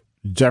Sheriff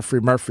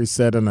Jeffrey Murphy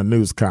said in a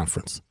news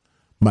conference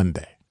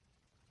Monday,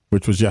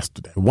 which was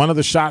yesterday. One of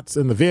the shots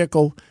in the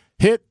vehicle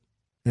hit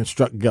and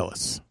struck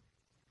Gillis.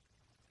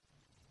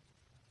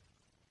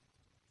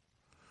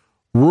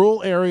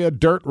 Rural area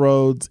dirt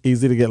roads,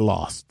 easy to get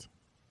lost.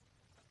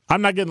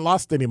 I'm not getting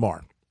lost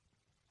anymore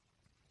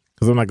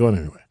because I'm not going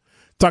anywhere.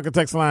 Talking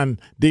text line,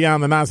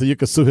 Dion the 9 said you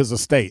can sue his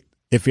estate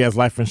if he has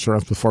life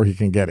insurance before he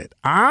can get it.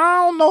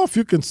 I don't know if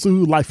you can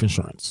sue life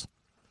insurance.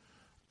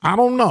 I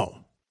don't know.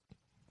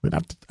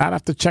 I'd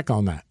have to check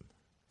on that.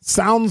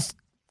 Sounds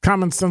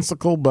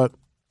commonsensical, but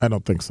I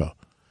don't think so.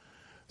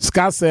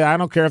 Scott said, I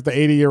don't care if the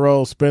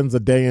 80-year-old spends a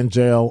day in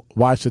jail.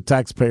 Why should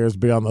taxpayers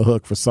be on the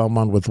hook for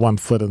someone with 1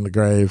 foot in the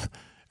grave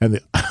and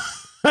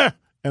the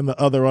and the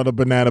other on a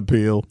banana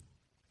peel?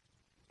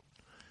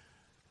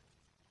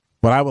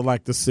 What I would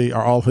like to see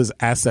are all his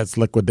assets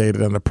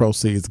liquidated and the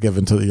proceeds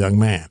given to the young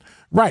man.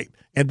 Right.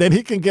 And then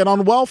he can get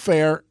on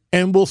welfare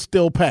and we'll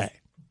still pay.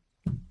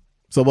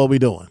 So what are we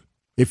doing?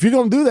 If you're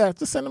going to do that,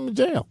 just send him to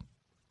jail.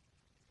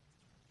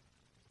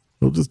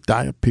 He'll just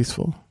die a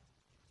peaceful.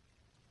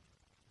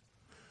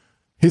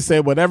 He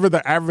said, whatever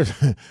the average,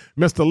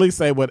 Mr. Lee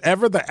said,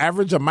 whatever the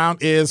average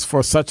amount is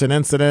for such an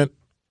incident,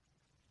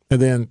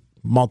 and then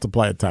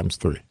multiply it times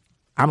 3.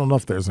 I don't know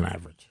if there's an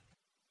average.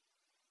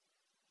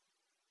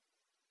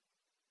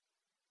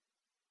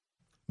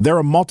 There are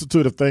a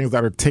multitude of things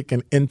that are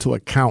taken into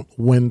account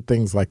when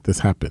things like this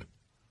happen.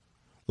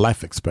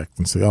 Life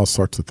expectancy, all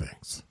sorts of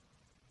things.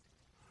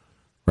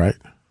 Right?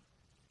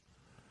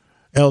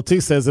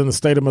 LT says in the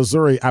state of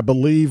Missouri, I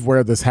believe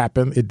where this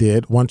happened, it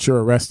did. Once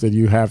you're arrested,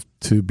 you have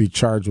to be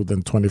charged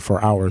within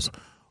 24 hours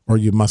or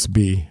you must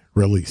be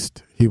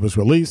released. He was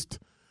released.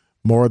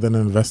 More than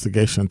an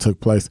investigation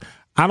took place.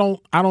 I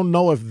don't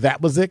know if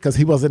that was it because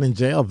he wasn't in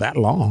jail that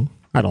long.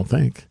 I don't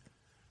think.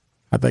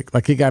 I think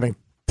like he got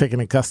taken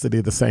in custody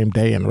the same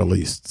day and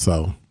released.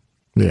 So,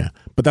 yeah.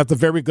 But that's a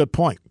very good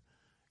point.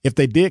 If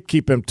they did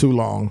keep him too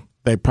long,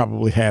 they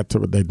probably had to,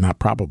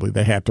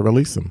 they had to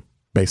release him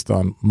based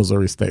on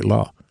Missouri state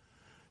law.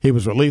 He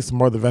was released,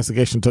 more of the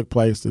investigation took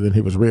place, and then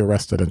he was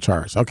rearrested and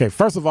charged. Okay,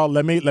 first of all,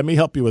 let me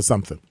help you with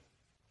something.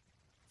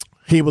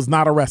 He was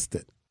not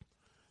arrested.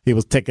 He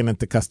was taken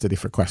into custody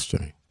for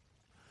questioning.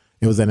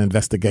 It was an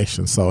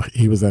investigation, so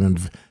there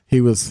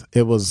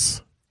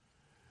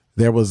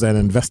was an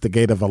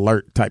investigative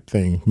alert type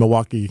thing.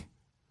 Milwaukee,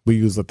 we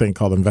use a thing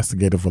called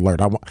investigative alert.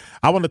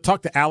 I want to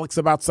talk to Alex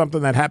about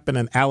something that happened,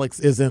 and Alex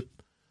isn't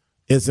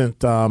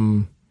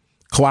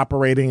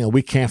cooperating, and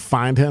we can't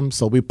find him,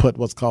 so we put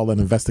what's called an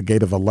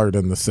investigative alert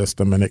in the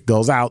system, and it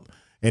goes out,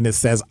 and it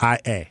says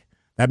IA.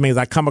 That means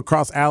I come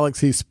across Alex,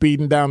 he's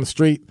speeding down the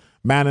street,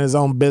 minding his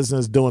own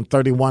business, doing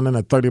 31 in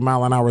a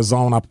 30-mile-an-hour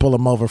zone. I pull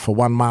him over for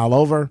 1 mile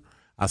over.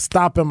 I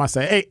stop him. I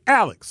say, hey,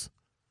 Alex.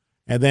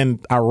 And then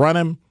I run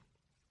him,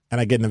 and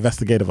I get an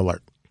investigative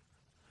alert.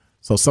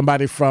 So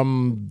somebody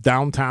from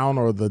downtown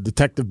or the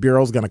detective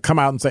bureau is going to come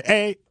out and say,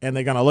 hey, and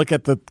they're going to look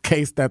at the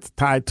case that's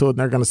tied to it, and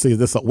they're going to see, is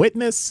this a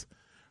witness?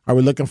 Are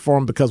we looking for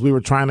him because we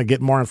were trying to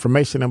get more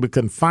information and we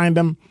couldn't find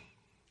him?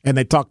 And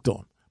they talk to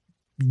him.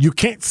 You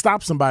can't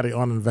stop somebody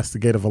on an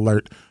investigative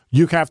alert.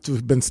 You have to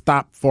have been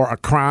stopped for a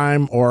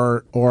crime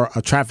or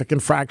a traffic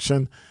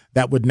infraction.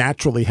 that would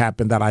naturally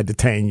happen that I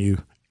detain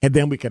you, and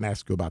then we can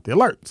ask you about the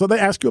alert. So they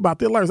ask you about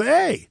the alert. Say,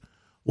 hey,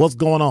 what's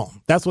going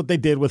on? That's what they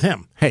did with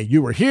him. Hey,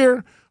 you were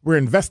here. We're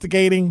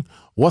investigating.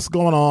 What's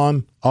going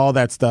on? All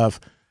that stuff.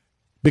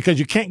 Because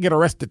you can't get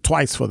arrested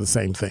twice for the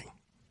same thing.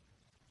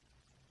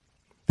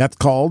 That's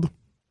called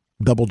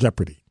double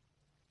jeopardy.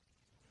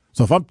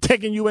 So if I'm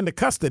taking you into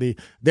custody,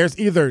 there's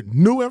either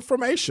new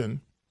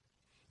information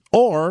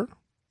or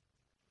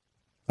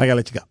I got to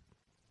let you go.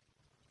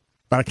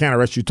 But I can't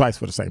arrest you twice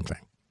for the same thing.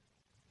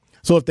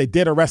 So if they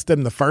did arrest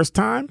him the first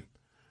time,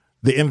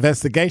 the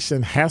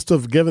investigation has to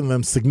have given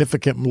them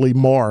significantly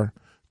more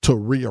to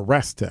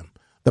rearrest him.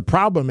 The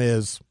problem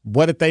is,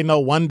 what if they know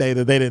one day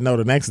that they didn't know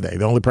the next day?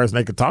 The only person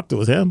they could talk to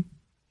was him.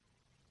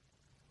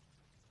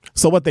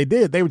 So what they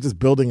did, they were just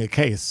building a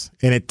case,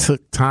 and it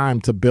took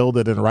time to build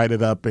it and write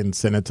it up and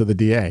send it to the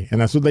DA.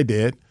 And that's what they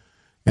did.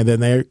 And then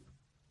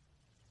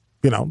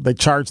they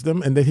charged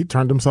him, and then he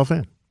turned himself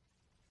in.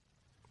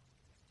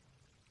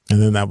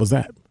 And then that was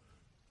that.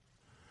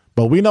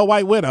 But we know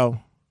White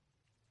Widow.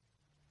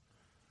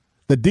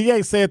 The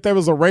DA said there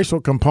was a racial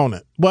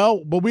component.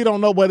 Well, but we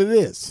don't know what it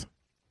is.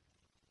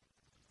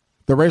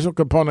 The racial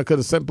component could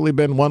have simply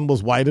been one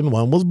was white and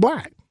one was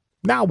black.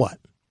 Now what?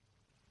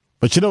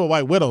 But you know what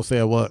White Widow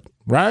said, what?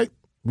 Right?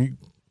 You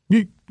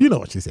know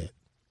what she said.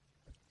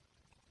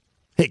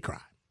 Hate crime.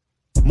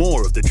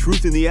 More of The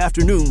Truth in the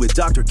Afternoon with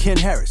Dr. Ken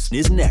Harris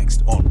is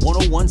next on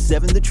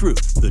 1017 The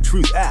Truth, The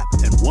Truth app,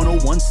 and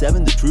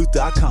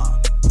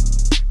 1017thetruth.com.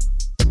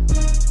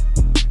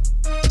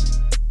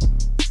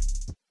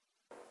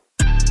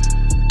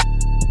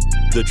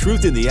 The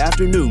Truth in the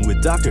Afternoon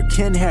with Dr.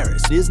 Ken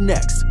Harris is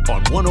next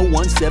on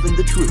 1017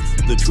 The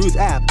Truth, The Truth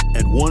app,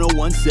 and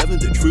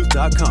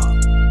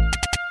 1017thetruth.com.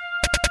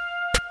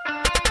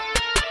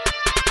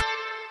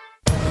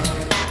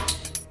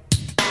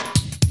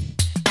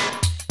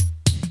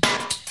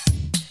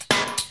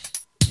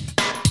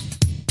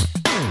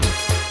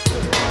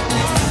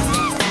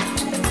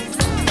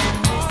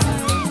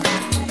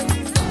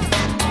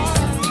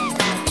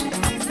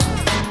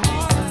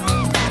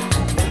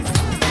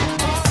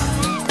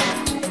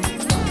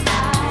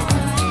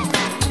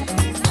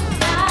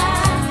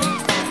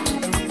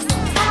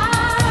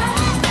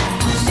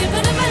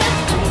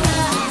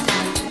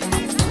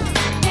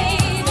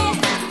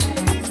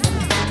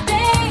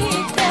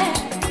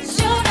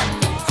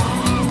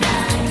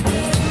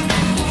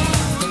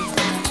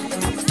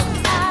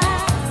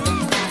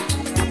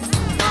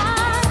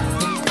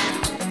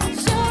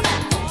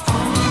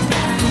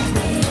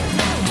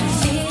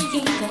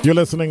 You're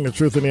listening to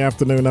Truth in the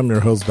Afternoon. I'm your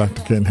host,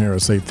 Dr. Ken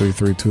Harris.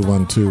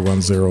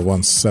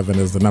 833-212-1017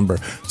 is the number.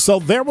 So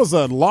there was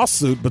a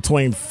lawsuit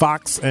between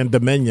Fox and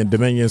Dominion.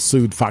 Dominion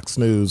sued Fox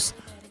News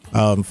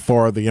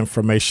for the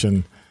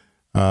information.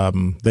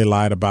 They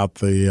lied about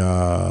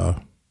the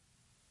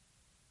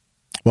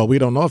well, we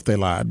don't know if they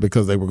lied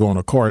because they were going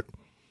to court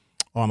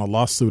on a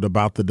lawsuit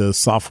about the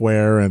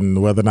software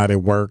and whether or not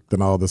it worked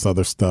and all this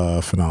other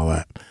stuff and all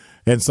that.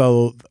 And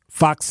so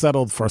Fox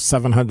settled for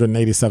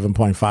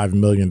 $787.5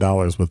 million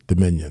with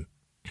Dominion.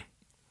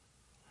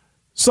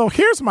 So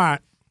here's my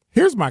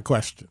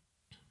question.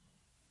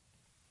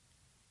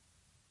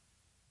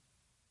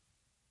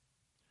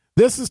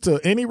 This is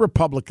to any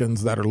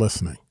Republicans that are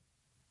listening,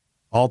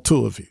 all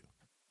two of you.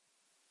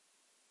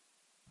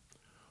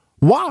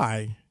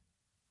 Why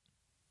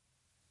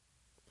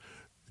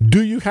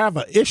do you have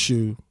an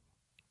issue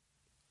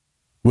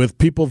with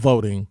people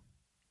voting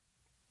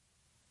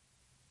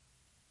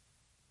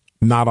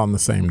not on the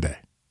same day?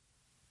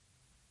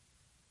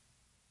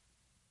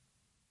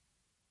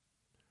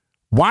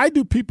 Why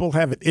do people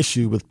have an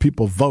issue with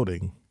people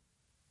voting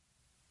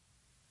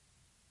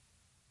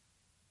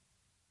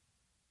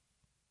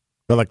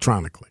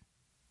electronically?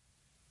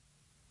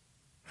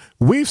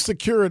 We've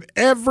secured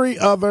every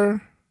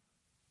other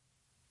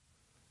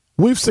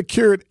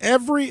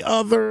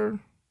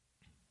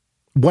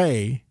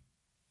way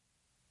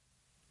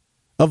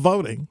of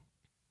voting,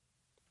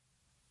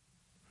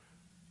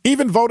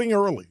 even voting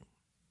early.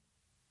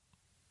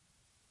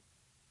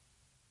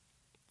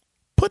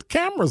 Put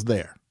cameras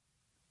there.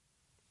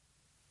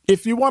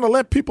 If you want to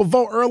let people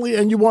vote early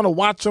and you want to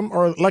watch them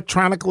or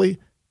electronically,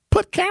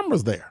 put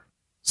cameras there.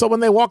 So when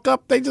they walk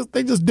up, they just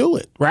do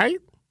it, right?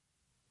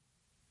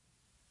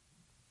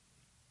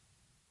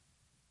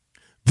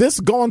 This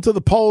going to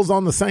the polls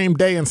on the same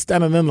day and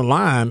standing in the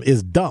line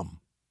is dumb.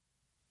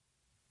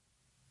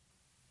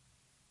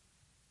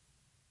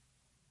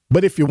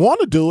 But if you want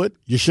to do it,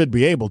 you should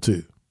be able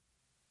to.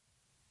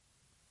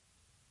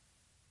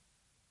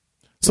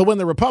 So when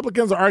the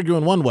Republicans are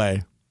arguing one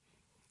way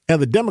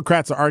and the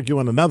Democrats are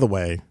arguing another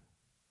way,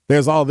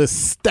 there's all this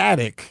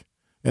static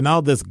and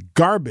all this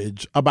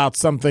garbage about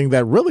something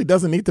that really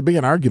doesn't need to be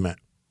an argument.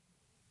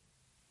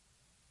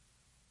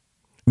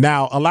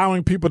 Now,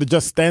 allowing people to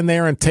just stand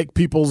there and take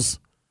people's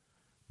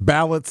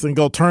ballots and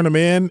go turn them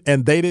in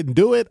and they didn't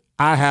do it,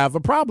 I have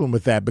a problem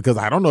with that because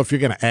I don't know if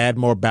you're going to add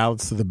more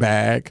ballots to the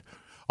bag.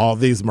 All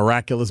these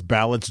miraculous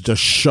ballots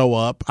just show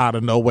up out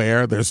of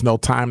nowhere. There's no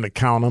time to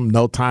count them,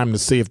 no time to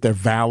see if they're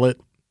valid.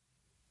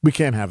 We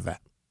can't have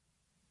that.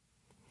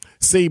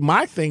 See,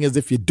 my thing is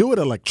if you do it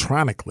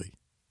electronically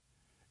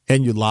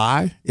and you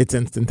lie, it's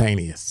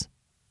instantaneous.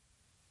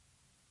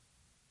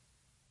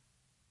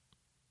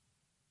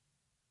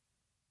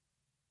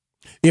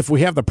 If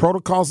we have the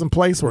protocols in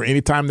place where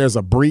anytime there's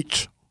a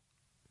breach,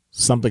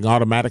 something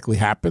automatically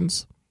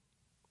happens,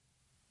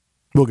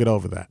 we'll get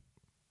over that.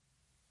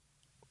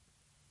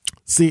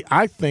 See,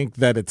 I think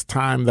that it's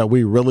time that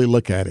we really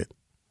look at it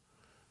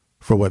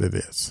for what it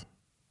is.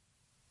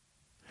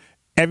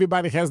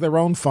 Everybody has their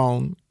own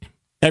phone.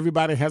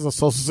 Everybody has a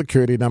social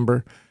security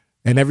number,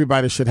 and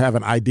everybody should have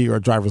an ID or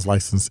a driver's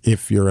license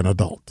if you're an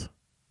adult.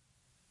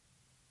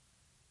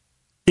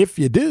 If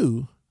you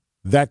do,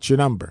 that's your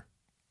number.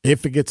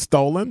 If it gets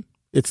stolen,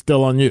 it's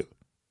still on you.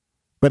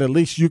 But at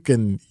least you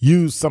can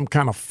use some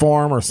kind of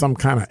form or some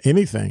kind of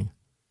anything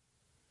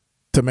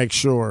to make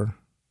sure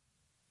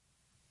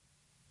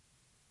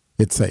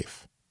it's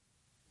safe.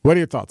 What are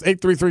your thoughts?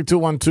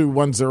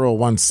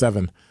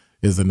 833-212-1017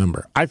 is the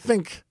number. I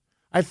think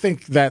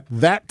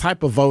that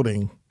type of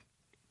voting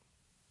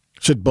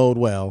should bode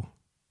well.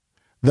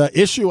 The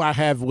issue I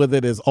have with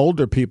it is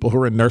older people who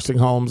are in nursing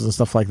homes and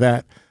stuff like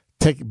that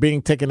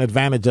being taken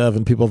advantage of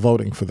and people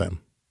voting for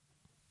them.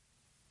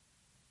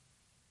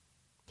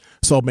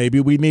 So maybe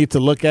we need to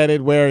look at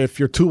it where if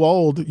you're too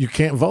old, you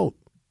can't vote.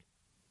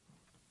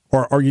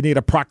 Or you need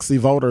a proxy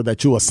voter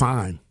that you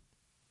assign.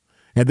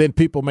 And then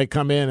people may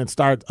come in and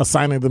start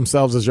assigning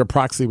themselves as your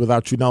proxy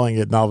without you knowing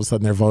it, and all of a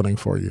sudden they're voting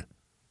for you.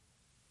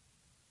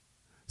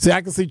 See,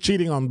 I can see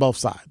cheating on both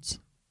sides.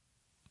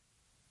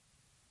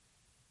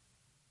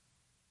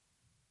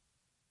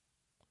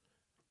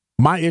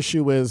 My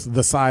issue is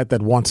the side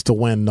that wants to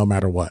win no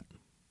matter what.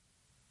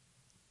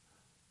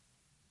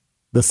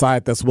 The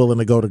side that's willing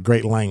to go to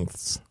great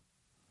lengths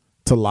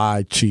to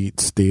lie,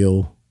 cheat,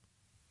 steal.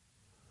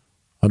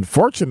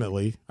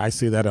 Unfortunately, I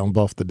see that on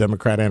both the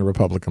Democrat and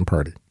Republican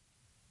Party.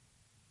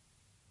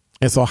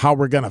 And so how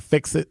we're going to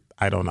fix it,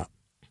 I don't know.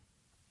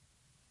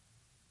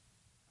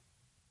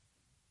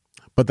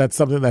 But that's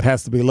something that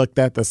has to be looked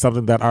at. That's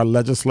something that our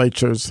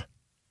legislatures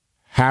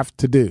have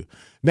to do.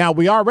 Now,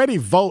 we already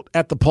vote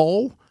at the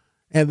poll,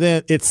 and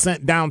then it's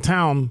sent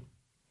downtown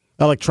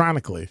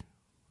electronically.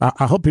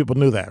 I hope people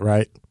knew that,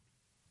 right?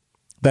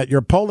 That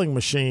your polling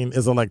machine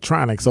is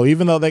electronic. So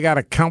even though they got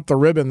to count the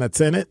ribbon that's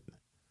in it,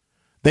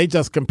 they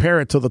just compare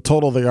it to the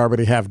total they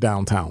already have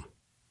downtown.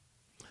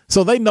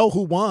 So they know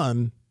who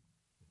won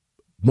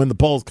when the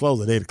polls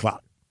close at 8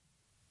 o'clock.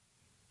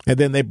 And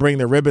then they bring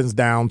the ribbons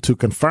down to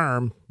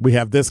confirm we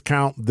have this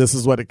count. This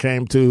is what it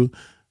came to,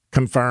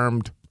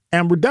 confirmed,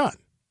 and we're done.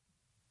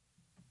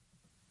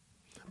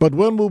 But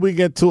when will we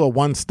get to a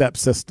one-step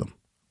system?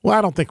 Well,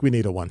 I don't think we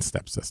need a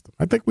one-step system.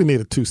 I think we need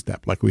a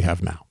two-step like we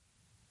have now.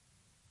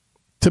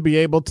 To be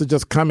able to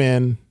just come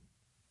in,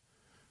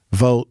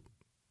 vote,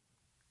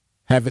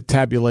 have it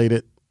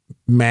tabulated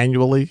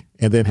manually,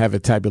 and then have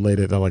it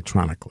tabulated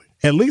electronically.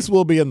 At least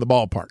we'll be in the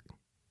ballpark.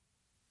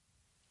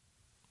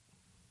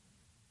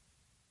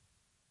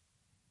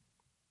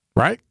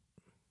 Right?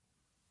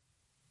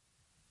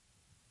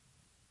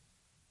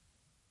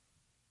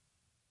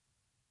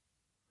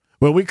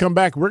 When we come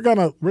back, we're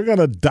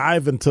gonna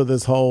dive into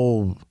this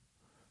whole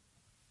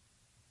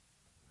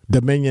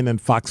Dominion and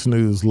Fox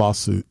News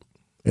lawsuit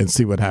and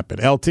see what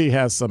happened. LT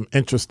has some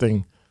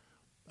interesting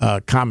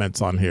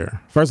comments on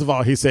here. First of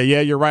all, he said,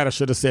 yeah, you're right. I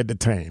should have said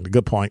detained.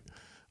 Good point.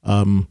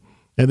 And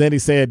then he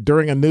said,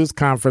 during a news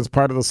conference,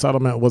 part of the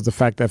settlement was the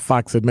fact that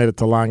Fox admitted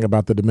to lying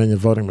about the Dominion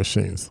voting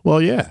machines.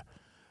 Well, yeah,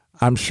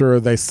 I'm sure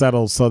they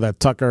settled so that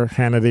Tucker,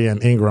 Hannity,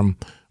 and Ingram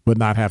would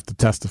not have to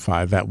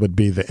testify. That would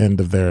be the end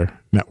of their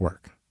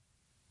network.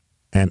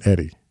 And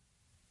Eddie.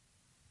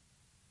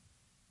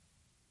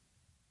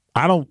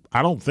 I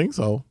don't think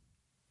so.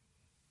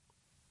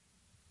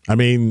 I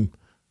mean,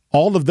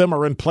 all of them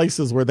are in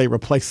places where they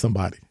replace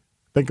somebody.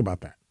 Think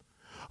about that.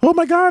 Oh,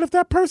 my God, if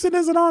that person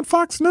isn't on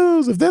Fox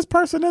News, if this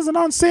person isn't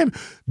on CNN,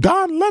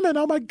 Don Lemon,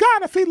 oh, my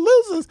God, if he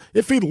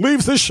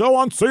leaves his show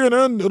on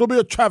CNN, it'll be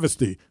a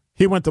travesty.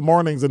 He went to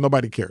mornings and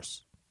nobody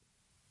cares.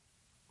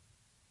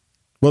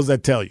 What does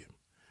that tell you?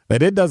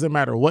 That it doesn't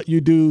matter what you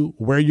do,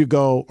 where you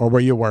go, or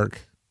where you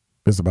work.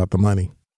 It's about the money.